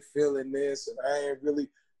ain't really feeling this, and I ain't really,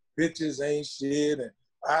 bitches ain't shit, and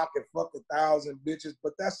I can fuck 1,000 bitches.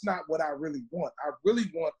 But that's not what I really want. I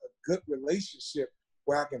really want a good relationship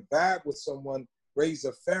where I can vibe with someone, raise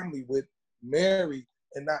a family with, marry,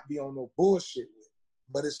 and not be on no bullshit with.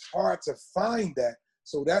 But it's hard to find that.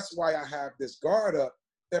 So that's why I have this guard up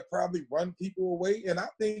that probably run people away. And I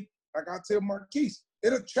think, like I tell Marquise,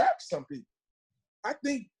 it attracts some people. I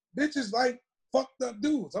think bitches like fucked up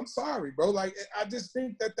dudes. I'm sorry, bro. Like, I just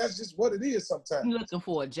think that that's just what it is sometimes. You looking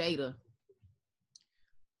for a Jada?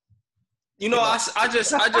 You know, I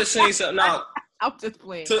just seen something out. I'm just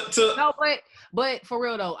playing. No, but for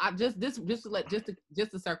real though, I just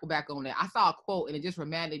to circle back on that. I saw a quote and it just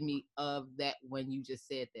reminded me of that when you just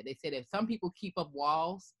said that. They said that some people keep up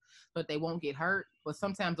walls so that they won't get hurt, but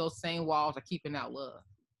sometimes those same walls are keeping out love.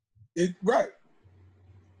 Right.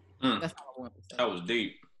 That's all I wanted to say. That was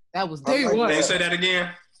deep. That was deep. Can you say that again?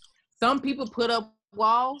 Some people put up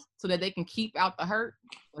walls so that they can keep out the hurt,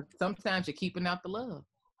 but sometimes you're keeping out the love.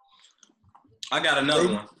 I got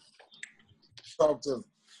another one. Talk to me.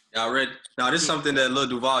 Y'all ready? Now, this is something that Lil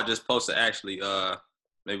Duval just posted actually,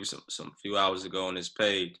 maybe some few hours ago on his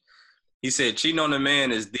page. He said, cheating on a man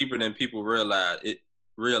is deeper than people realize.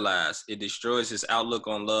 It destroys his outlook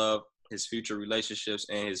on love, his future relationships,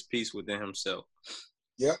 and his peace within himself.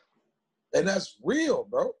 Yep. And that's real,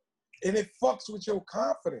 bro. And it fucks with your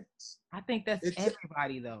confidence. I think that's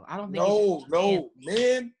everybody, though. I don't think No.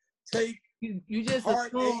 Men take you just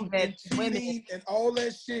assume that women and all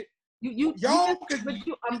that shit.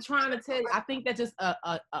 I'm trying to tell you, I think that's just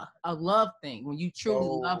a love thing when you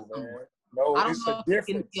truly love someone. No, I don't it's know a if difference.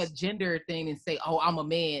 it can be a gender thing and say, "Oh, I'm a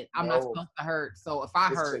man. I'm not supposed to hurt." So if I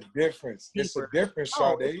hurt, it's a difference. It's a difference,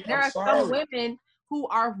 Sade. There are some women who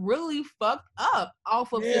are really fucked up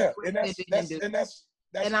off of and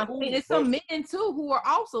I mean, it's some men too who are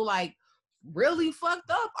also like really fucked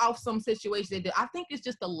up off some situation. I think it's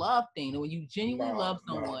just a love thing. When you genuinely love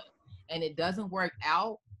someone and it doesn't work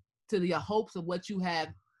out to the hopes of what you have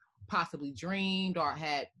possibly dreamed or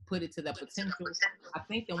had put it to the potential, I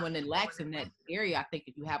think that when it lacks in that area, I think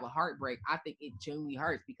if you have a heartbreak, I think it genuinely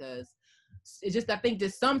hurts because I think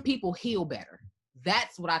that some people heal better.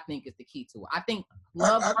 That's what I think is the key to it. I think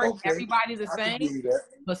love hurts everybody the same,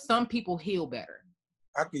 but some people heal better.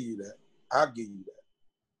 I'll give you that.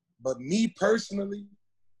 But me personally,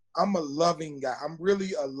 I'm a loving guy. I'm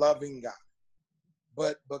really a loving guy.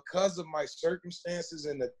 But because of my circumstances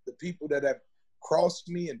and the people that have crossed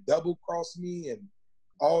me and double crossed me and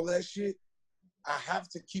all that shit, I have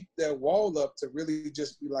to keep that wall up to really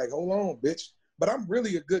just be like, hold on, bitch. But I'm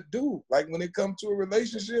really a good dude. Like when it comes to a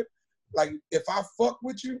relationship, like if I fuck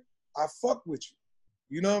with you, I fuck with you.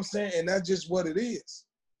 You know what I'm saying? And that's just what it is.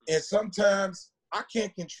 And sometimes I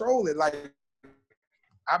can't control it. Like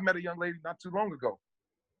I met a young lady not too long ago.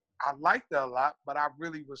 I liked her a lot, but I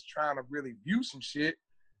really was trying to really view some shit.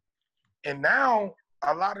 And now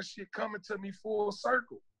a lot of shit coming to me full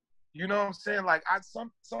circle. You know what I'm saying? Like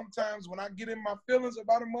sometimes when I get in my feelings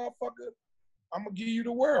about a motherfucker, I'm gonna give you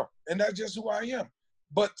the world. And that's just who I am.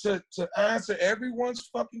 But to answer everyone's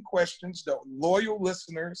fucking questions, the loyal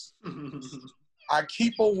listeners, I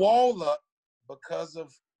keep a wall up because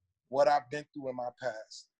of what I've been through in my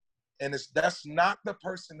past. And that's not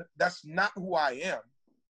who I am.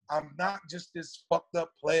 I'm not just this fucked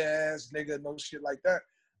up play ass nigga, no shit like that.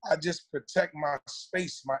 I just protect my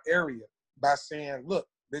space, my area by saying, look,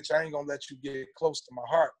 bitch, I ain't gonna let you get close to my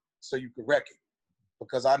heart so you can wreck it.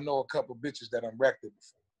 Because I know a couple bitches that I'm wrecked it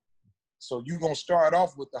before. So you gonna start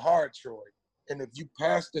off with the hard, Troy. And if you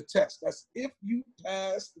pass the test, that's if you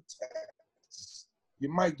pass the test,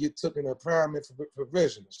 you might get taken a primary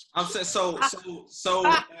provisions. I'm saying so.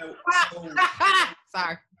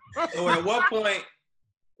 Sorry. So at what point,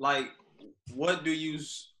 like, what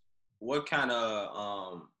kind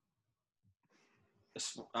of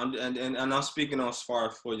and I'm speaking on as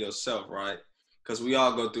far for yourself, right? Because we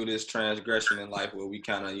all go through this transgression in life where we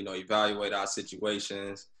kind of, evaluate our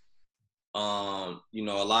situations. A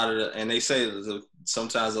lot of and they say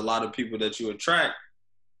sometimes a lot of people that you attract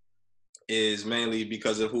is mainly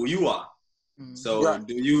because of who you are. So right.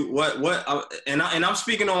 do you and I'm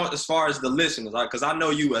speaking on as far as the listeners, because I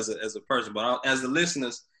know you as a person, but as the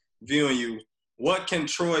listeners viewing you, what can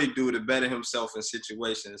Troy do to better himself in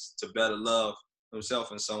situations to better love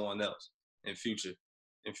himself and someone else in future?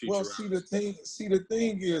 Well, see the thing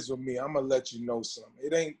is with me, I'm gonna let you know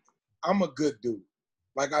something. I'm a good dude.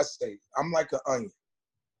 Like I say, I'm like an onion.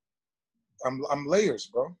 I'm layers,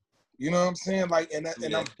 bro. You know what I'm saying? Like, and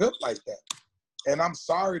I'm built like that. And I'm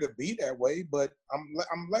sorry to be that way, but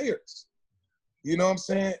I'm layers. You know what I'm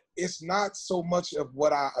saying? It's not so much of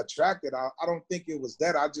what I attracted. I don't think it was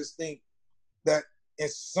that. I just think that in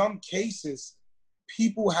some cases,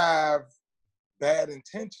 people have bad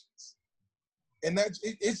intentions. And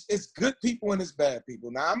it's good people and it's bad people.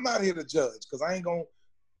 Now, I'm not here to judge because I ain't going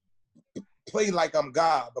to play like I'm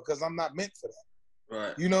God because I'm not meant for that.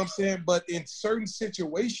 Right. You know what I'm saying? But in certain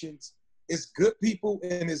situations, it's good people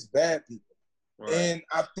and it's bad people. Right. And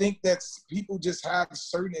I think that people just have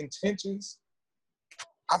certain intentions.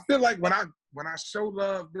 I feel like when I show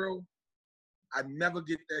love, bro, I never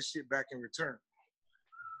get that shit back in return.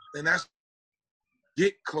 And that's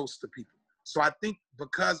get close to people. So I think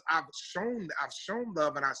because I've shown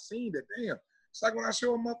love and I've seen that, damn, it's like when I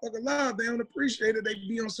show a motherfucker love, they don't appreciate it, they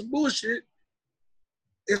be on some bullshit.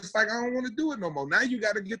 It's like I don't want to do it no more. Now you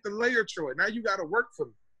got to get the layer, Troy. Now you got to work for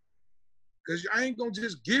me. Because I ain't going to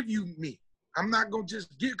just give you me. I'm not going to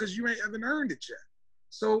just give because you ain't even earned it yet.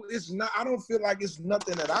 So I don't feel like it's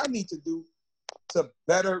nothing that I need to do to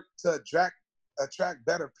attract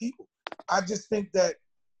better people. I just think that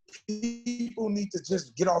people need to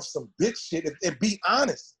just get off some bitch shit and be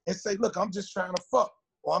honest and say, look, I'm just trying to fuck,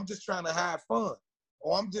 or I'm just trying to have fun,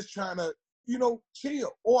 or I'm just trying to,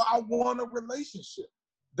 chill, or I want a relationship.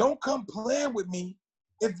 Don't come playing with me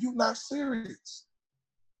if you're not serious.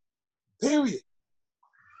 Period.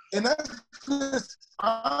 And that's just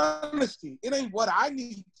honesty. It ain't what I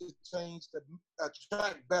need to change to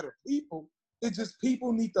attract better people. It's just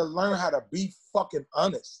people need to learn how to be fucking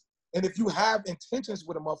honest. And if you have intentions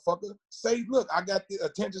with a motherfucker, say, look, I got the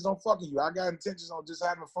intentions on fucking you. I got intentions on just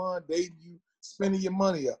having fun, dating you, spending your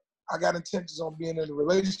money up. I got intentions on being in a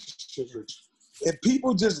relationship with you. If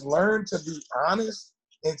people just learn to be honest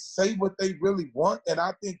and say what they really want, and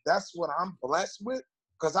I think that's what I'm blessed with,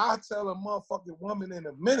 because I tell a motherfucking woman in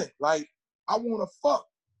a minute, like, I want to fuck.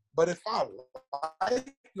 But if I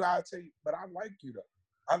like you, I'll tell you, but I like you though.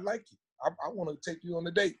 I like you. I want to take you on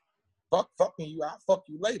a date. Fucking you, I'll fuck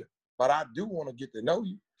you later. But I do want to get to know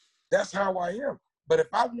you. That's how I am. But if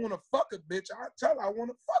I want to fuck a bitch, I tell her I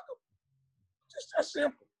want to fuck her. Just that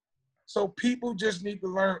simple. So people just need to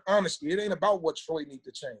learn honesty. It ain't about what Troy need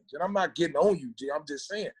to change. And I'm not getting on you, G. I'm just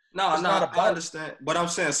saying. No, I understand. But I'm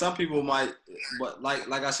saying some people might, but like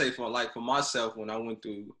I say, for myself, when I went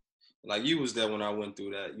through, like you was there when I went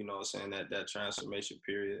through that, you know what I'm saying, that transformation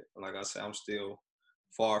period. Like I said, I'm still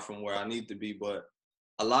far from where I need to be. But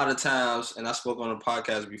a lot of times, and I spoke on a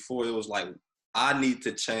podcast before, it was like, I need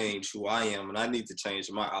to change who I am and I need to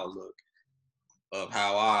change my outlook of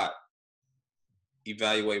how I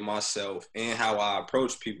evaluate myself and how I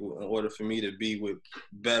approach people in order for me to be with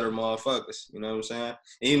better motherfuckers. You know what I'm saying?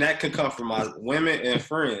 And that can come from my women and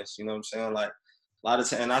friends. You know what I'm saying? Like a lot of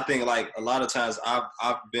times, and I think like a lot of times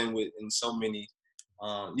I've been with in so many,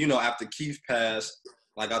 after Keith passed,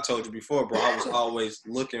 like I told you before, bro, I was always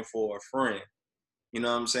looking for a friend. You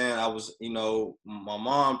know what I'm saying? I was, my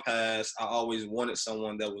mom passed. I always wanted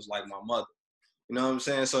someone that was like my mother. You know what I'm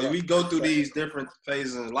saying? So we go through these different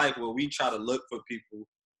phases in life where we try to look for people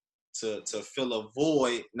to fill a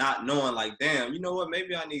void, not knowing like, damn, you know what?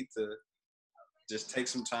 Maybe I need to just take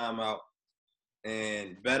some time out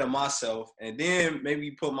and better myself, and then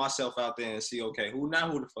maybe put myself out there and see, okay, who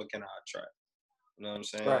the fuck can I attract? You know what I'm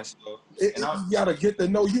saying? Right. So you gotta get to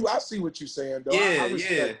know you. I see what you're saying, though. Yeah, I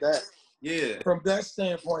respect that. Yeah. From that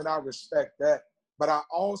standpoint, I respect that. But I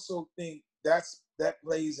also think that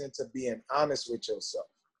plays into being honest with yourself.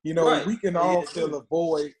 Right. We can all fill a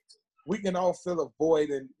void. We can all fill a void,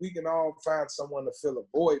 and we can all find someone to fill a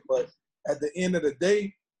void. But at the end of the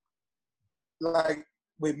day, like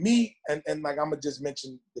with me, and like I'm gonna just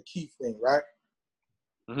mention the key thing, right?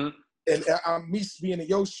 Mm-hmm. And I'm me being in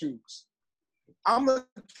your shoes. I'm the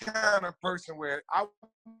kind of person where I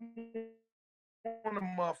want a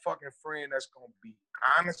motherfucking friend that's gonna be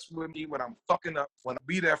honest with me when I'm fucking up, when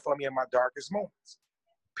be there for me in my darkest moments.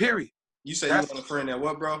 Period. You say you want a friend that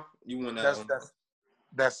what, bro? You want that?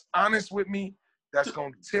 That's honest with me. That's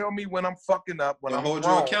gonna tell me when I'm fucking up, when I'm hold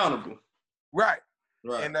wrong. You accountable. Right.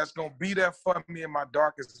 Right. And that's gonna be there for me in my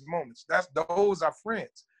darkest moments. Those are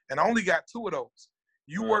friends. And I only got 2 of those.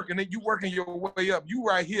 You working your way up. You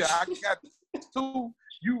right here. I got 2,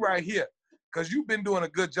 you right here. Cause you've been doing a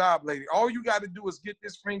good job, lady. All you gotta do is get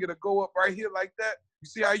this finger to go up right here like that. You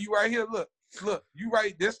see how you right here? Look, you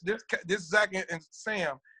right, this Zach and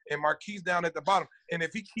Sam and Marquise down at the bottom. And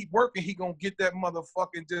if he keep working, he gonna get that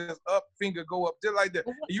motherfucking just up finger go up just like that.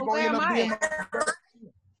 You gonna end up being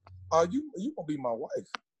my you gonna be my wife.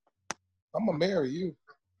 I'm gonna marry you.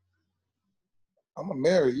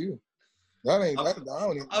 That ain't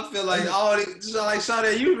that. I feel like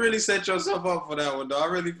Sade, you really set yourself up for that one, though. I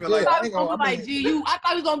really feel like I thought you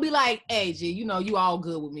was gonna be like, hey, G, you know, you all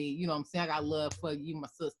good with me. You know what I'm saying? I got love for you, my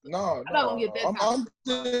sister. No. I'm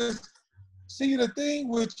just see the thing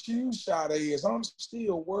with you, Sade, is I'm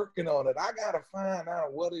still working on it. I gotta find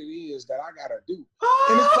out what it is that I gotta do,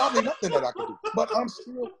 and it's probably nothing that I can do, but I'm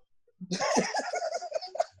still.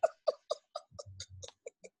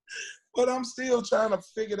 But I'm still trying to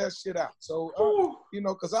figure that shit out. So, you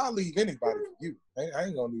know, because I'll leave anybody for you. I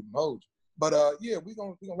ain't going to even hold you. But, yeah, we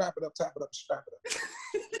gonna wrap it up, tap it up, strap it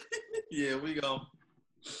up. Yeah, we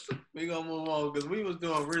gonna move on because we was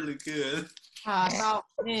doing really good.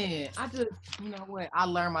 Man, I just, you know what? I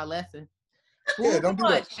learned my lesson. Yeah, don't do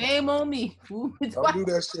that. Shame on me. Don't do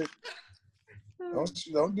that shit.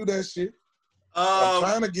 Don't do that shit. I'm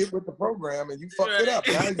trying to get with the program and you fucked it up.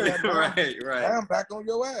 Now right. Now I'm back on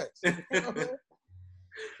your ass.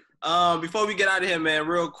 Before we get out of here, man,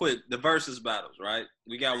 real quick, the versus battles, right?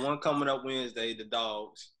 We got one coming up Wednesday, the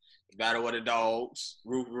dogs. The Battle of the Dogs,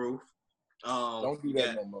 Roof. Don't do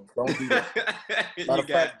that no more. Don't do that. Matter of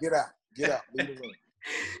fact, get out. Leave the room.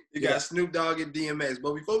 You got Snoop Dogg and DMX.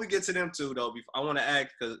 But before we get to them two, though, I want to ask,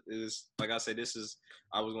 because it's like I said, we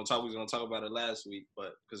was going to talk about it last week,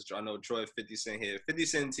 but because I know Troy 50 Cent here. 50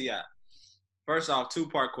 Cent and T.I. First off,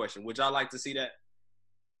 2-part question. Would y'all like to see that?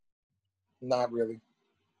 Not really.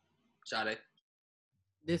 Sade?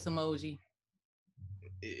 This emoji.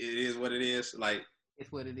 It is what it is. Like,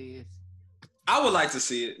 it's what it is. I would like to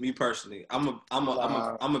see it, me personally. I'm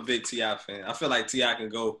a big T.I. fan. I feel like T.I. can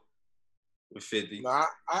go with 50. No,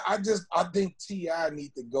 I think T.I.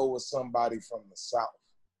 need to go with somebody from the South.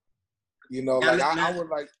 You know, I would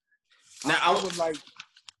like.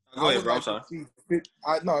 Go ahead, bro. I'm sorry.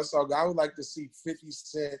 It's all good. I would like to see 50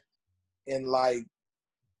 Cent in like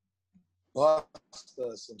Busta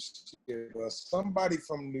or some shit, or somebody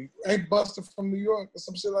from Busta from New York or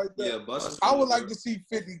some shit like that. Yeah, Busta. I would like to see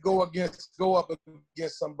 50 go up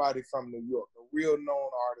against somebody from New York, a real known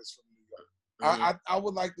artist from New York. Mm-hmm. I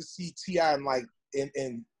would like to see T.I.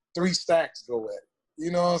 in 3 stacks go at it.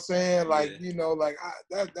 You know what I'm saying? Like, you know, like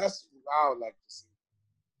that's what I would like to see.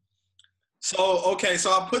 So, okay,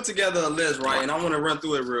 so I put together a list, right? And I want to run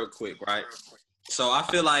through it real quick, right? So I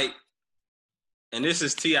feel like, and this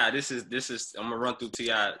is T.I. This is I'm going to run through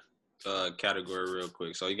T.I. Category real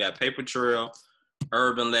quick. So you got Paper Trail,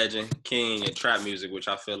 Urban Legend, King, and Trap Music, which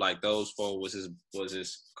I feel like those 4 was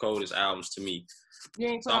his coldest albums to me. You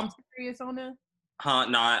ain't so I'm serious on that?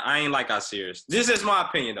 No, I ain't like I serious. This is my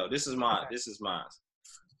opinion though. This is mine.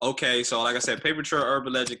 Okay, so like I said, Paper Trail,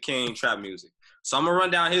 Urban Legend, King, Trap Music. So I'm gonna run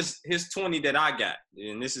down his 20 that I got,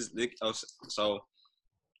 and this is so.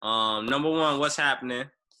 Number 1, What's Happening?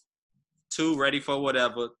 2, Ready for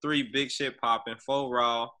Whatever. 3, Big Shit Poppin'. 4,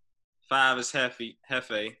 Raw. 5 is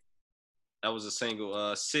Hefe. That was a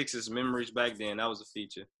single. 6 is Memories Back Then. That was a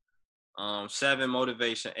feature. 7,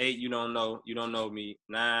 Motivation. 8, You Don't Know Me.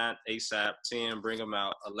 9, ASAP. 10, Bring 'Em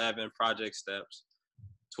Out. 11, Project Steps.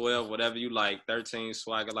 12, Whatever You Like. 13,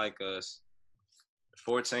 Swagger Like Us.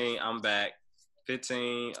 14, I'm Back.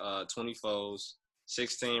 15, 24s.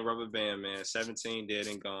 16, Rubber Band Man. 17, Dead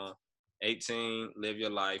and Gone. 18, Live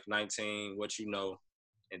Your Life. 19, What You Know.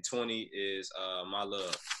 And 20 is My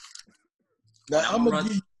Love. Now I'm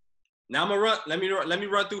gonna run. Let me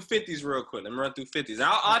run through 50s real quick.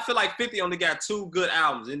 I feel like 50 only got 2 good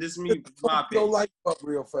albums, and this is me. My opinion. Go light up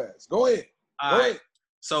real fast. Go ahead. All right.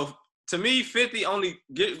 So to me, 50 only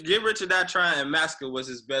Get Rich or Die Trying and Massacre was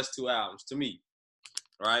his best 2 albums to me.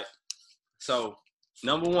 Right. So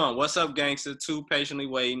number 1, What's Up Gangsta? 2, Patiently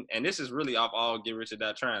Waiting, and this is really off all Get Rich or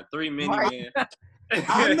Die Trying. 3, Mini Man.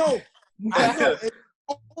 I know.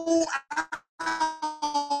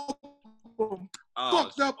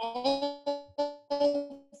 Fucked up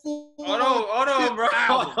all full. Hold on, bro.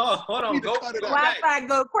 Hold on. Go back. Wi-Fi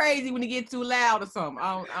go crazy when it get too loud or something.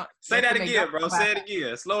 Say that again, bro. Say it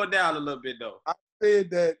again. Slow it down a little bit, though. I said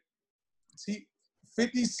that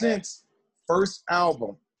 50 Cent's first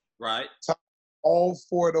album, right? All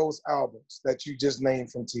 4 of those albums that you just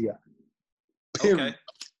named from T.I. Period. Okay.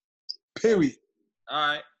 Period. All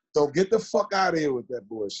right. So get the fuck out of here with that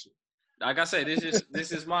bullshit. Like I said,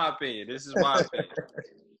 this is my opinion. This is my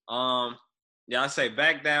opinion. Yeah, I say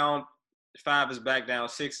Back Down. 5 is Back Down.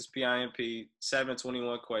 6 is PIMP. 7,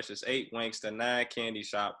 21 Questions. 8, Wanksta. 9, Candy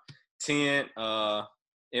Shop. 10,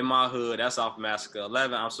 In My Hood. That's off Massacre.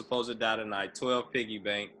 11, I'm Supposed to Die Tonight. 12, Piggy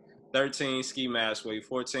Bank. 13, Ski Mask Way.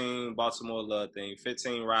 14, Baltimore Love Thing.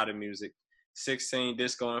 15, Rider Music. 16,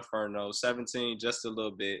 Disco Inferno. 17, Just a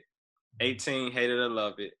Little Bit. 18, Hate It or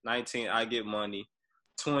Love It. 19, I Get Money.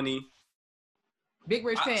 20, Big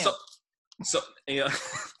Rich Sam. So yeah.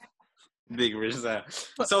 Big Rich Sam.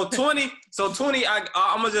 So 20, I'm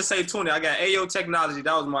gonna just say 20. I got AO Technology,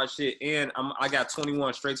 that was my shit, and I got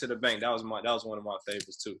 21 Straight to the Bank. That was one of my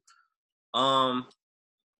favorites too. But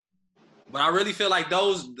I really feel like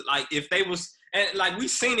those, like if they was, and like we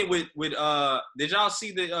seen it with did y'all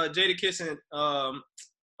see the Jadakiss and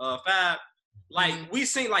Fab? Like we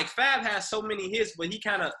seen like Fab has so many hits, but he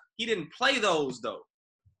didn't play those though.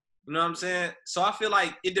 You know what I'm saying? So I feel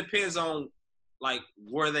like it depends on like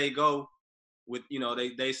where they go with, you know,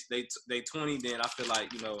 they 20, then I feel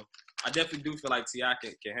like, you know, I definitely do feel like T.I.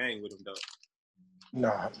 can hang with them though.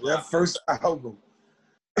 Nah, that first album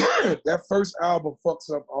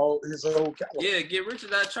fucks up all his whole catalog. Yeah, Get Rich or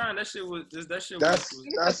Die Trying. That shit was that's a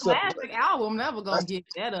classic album. Never gonna get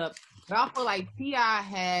that up. But I feel like T.I.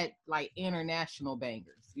 had like international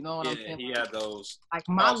bangers. You know what I'm saying? Yeah, he had those. Like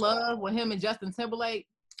My Love with him and Justin Timberlake.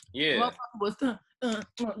 Yeah. Was that was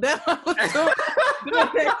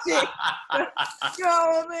that shit. You know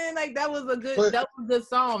what I mean? Like that was a good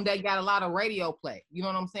song that got a lot of radio play. You know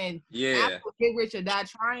what I'm saying? Yeah. After Get Rich or Die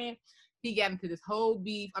Trying, he got into this whole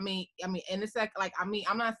beef. I mean, and it's like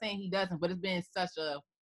I'm not saying he doesn't, but it's been such a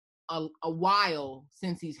while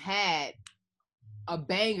since he's had a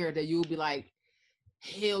banger that you'll be like,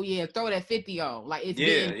 hell yeah, throw that 50 on. Like it's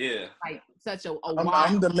been like such a while.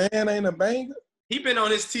 I'm the Man ain't a banger. He been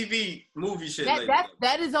on his TV movie shit.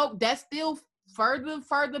 That's still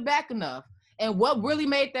further back enough. And what really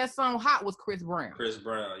made that song hot was Chris Brown. Chris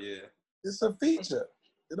Brown, yeah. It's a feature.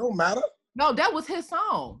 It don't matter. No, that was his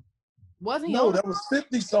song. Wasn't he? No, that was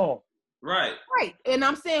 50's song. Right. Right. And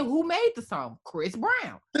I'm saying who made the song? Chris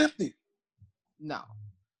Brown. 50. No.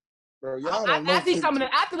 Bro, y'all don't know.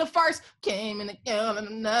 After the first came in the gun and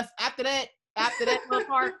the nuts. After that little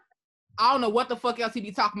part. I don't know what the fuck else he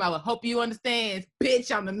be talking about. But hope you understand,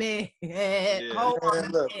 bitch. I'm the man.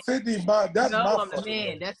 Look, 50, that's my fucking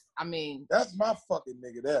man. That's my fucking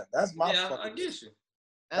nigga there. That's my fucking. I get you.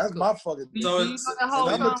 That's my fucking. So I'm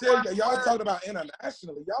gonna tell you, y'all talking about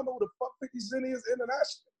internationally. Y'all know who the fuck 50 Cent is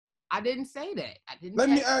internationally. I didn't say that. Let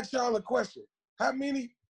me ask y'all a question. How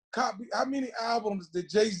many albums did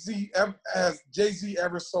Jay-Z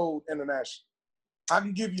ever sold internationally? I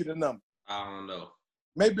can give you the number. I don't know.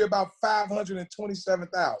 Maybe about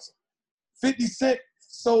 527,000. 50 Cent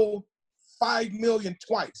sold 5 million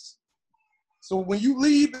twice. So when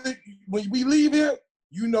we leave here,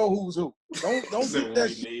 you know who's who. Don't get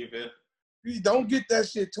that shit. Don't get that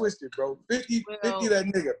shit twisted, bro. 50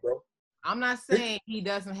 that nigga, bro. I'm not saying he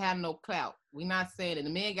doesn't have no clout. We're not saying that the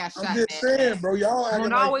man got shot. I'm just saying, bro. Y'all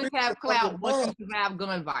don't always have clout once you have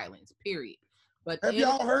gun violence. Period. But have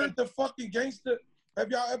y'all heard the fucking gangster? Have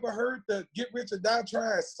y'all ever heard the Get Rich or Die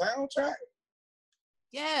Trying soundtrack?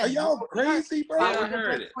 Yeah. Are y'all crazy, bro? I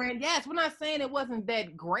heard it. Yes, we're not saying it wasn't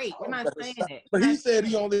that great. We're not saying that. But he said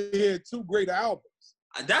he only had 2 great albums.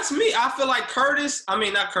 That's me. I feel like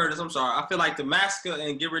not Curtis, I'm sorry. I feel like The Massacre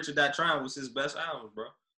and Get Rich or Die Trying was his best album, bro.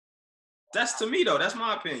 That's to me though. That's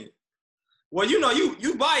my opinion. Well, you know,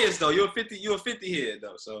 you biased though. You're a 50 head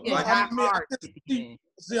though. So yeah, I'm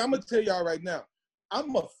gonna tell y'all right now.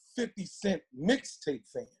 I'm a 50 Cent mixtape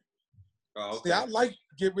fan. Oh, okay. See, I like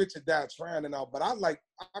Get Rich or Die Trying and all, but I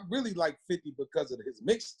really like 50 because of his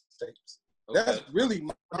mixtapes. Okay. That's really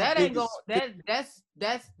my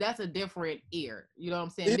that's a different ear. You know what I'm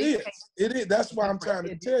saying? It is. That's why I'm trying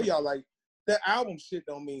to tell y'all, like, that album shit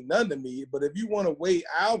don't mean nothing to me. But if you want to weigh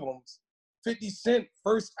albums, 50 Cent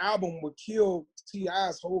first album would kill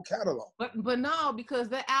T.I.'s whole catalog. But no, because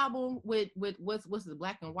that album with what's the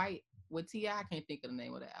Black and White with T.I., I can't think of the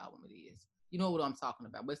name of the album it is. You know what I'm talking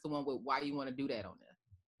about. But it's the one with Why You Want to Do That on there.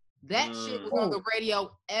 That shit was on the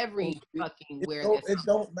radio every fucking where. It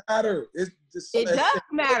don't matter. It does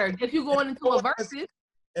matter if you're going into a versus.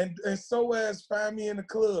 And so as Find Me in the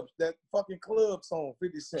Club, that fucking club song,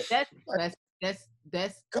 50 Cent. That's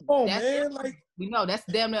come on, that's, man. Like, you know, that's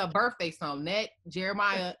damn near a birthday song. That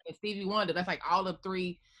Jeremiah and Stevie Wonder, that's like all the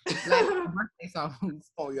 3 black birthday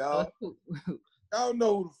songs. Oh, y'all. Y'all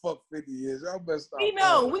know who the fuck 50 is. Y'all better stop. We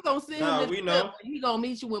know. We gonna see him. We know. He gonna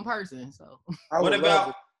meet you in person. So what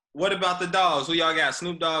about the dogs? Who y'all got?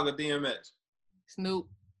 Snoop Dogg or DMX? Snoop.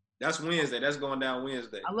 That's Wednesday. That's going down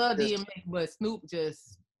Wednesday. I love DMX, but Snoop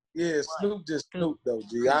just. Yeah, Snoop just Snoop though,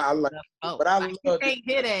 G. I like. But I love. You can't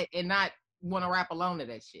hear that and not want to rap along to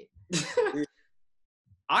that shit.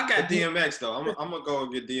 I got DMX though. I'm gonna go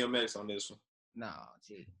and get DMX on this one. No,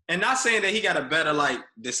 gee. And not saying that he got a better like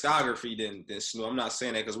discography than Snoop. I'm not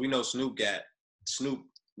saying that because we know Snoop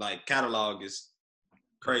like catalog is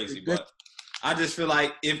crazy. But I just feel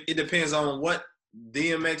like if it depends on what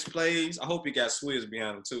DMX plays. I hope he got Swizz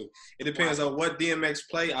behind him too. It depends on what DMX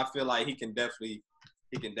play. I feel like he can definitely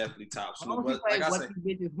top Snoop. But like I said,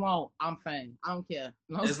 you bitches want, I'm fine. I don't care.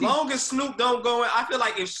 As long as Snoop don't go in, I feel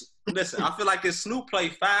like if Snoop play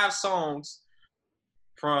 5 songs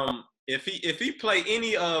from if he play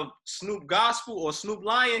any of Snoop Gospel or Snoop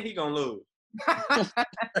Lion, he gonna lose.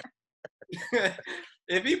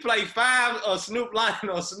 If he play 5 or Snoop Lion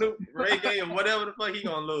or Snoop Reggae or whatever the fuck, he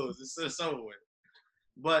gonna lose. It's over with.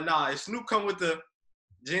 But nah, if Snoop come with the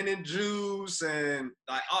gin and juice and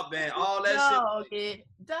like all that shit.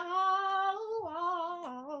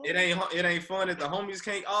 It ain't fun if the homies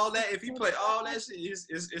can't all that. If he play all that shit,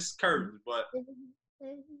 it's curtains. But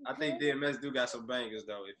I think DMX do got some bangers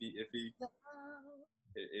though. If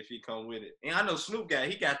he come with it, and I know Snoop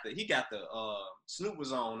Snoop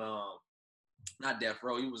was on not Death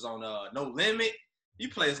Row. He was on No Limit. He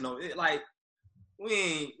plays we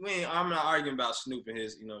ain't. I'm not arguing about Snoop and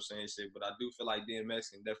his, you know what I'm saying, shit. But I do feel like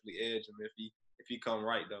DMX can definitely edge him if he come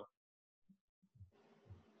right though.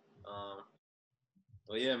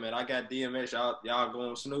 But yeah, man, I got DMX. Y'all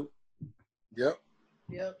going Snoop? Yep.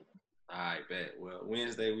 All right, bet. Well,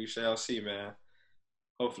 Wednesday we shall see, man.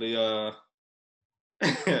 Hopefully, I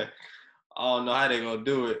don't know how they gonna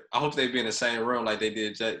do it. I hope they be in the same room like they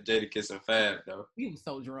did Jadakiss and Fab though. He was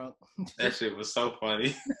so drunk. That shit was so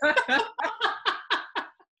funny.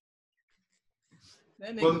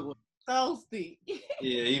 That nigga was toasty.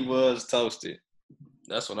 Yeah, he was toasted.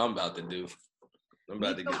 That's what I'm about to do. I'm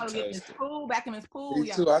about to get toasted. Back in his pool. Me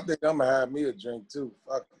too. I think I'm gonna have me a drink too.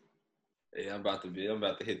 Fuck it. Yeah, I'm about to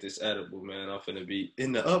hit this edible, man. I'm finna be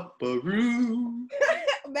in the upper room.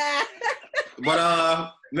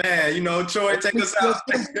 But man, you know, Troy, take us out.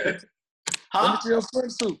 Huh? Let me see her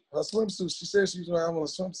swimsuit. Her swimsuit. She said she was wearing a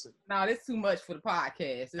swimsuit. No, that's too much for the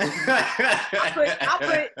podcast. I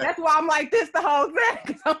put, that's why I'm like this the whole thing.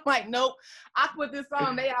 Because I'm like, nope. I put this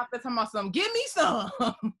on. They out there talking about something. Give me some.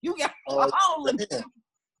 You got a hole in it.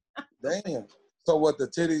 Damn. So what, the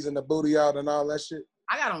titties and the booty out and all that shit?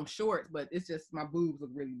 I got on shorts, but it's just my boobs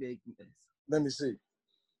look really big. Let me see.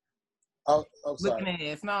 Oh, sorry. Looking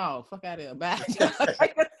ass. No, fuck out of here. Bye.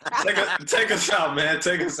 Take us out, man.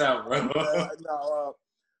 Take us out, bro.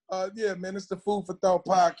 Yeah, man, it's the Food for Thought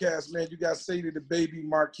podcast, man. You got Sadie the Baby,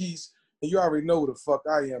 Marquise, and you already know who the fuck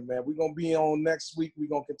I am, man. We're going to be on next week. We're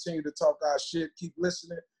going to continue to talk our shit. Keep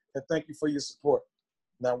listening, and thank you for your support.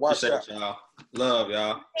 Now, watch out. Y'all. Love,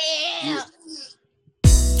 y'all. Yeah.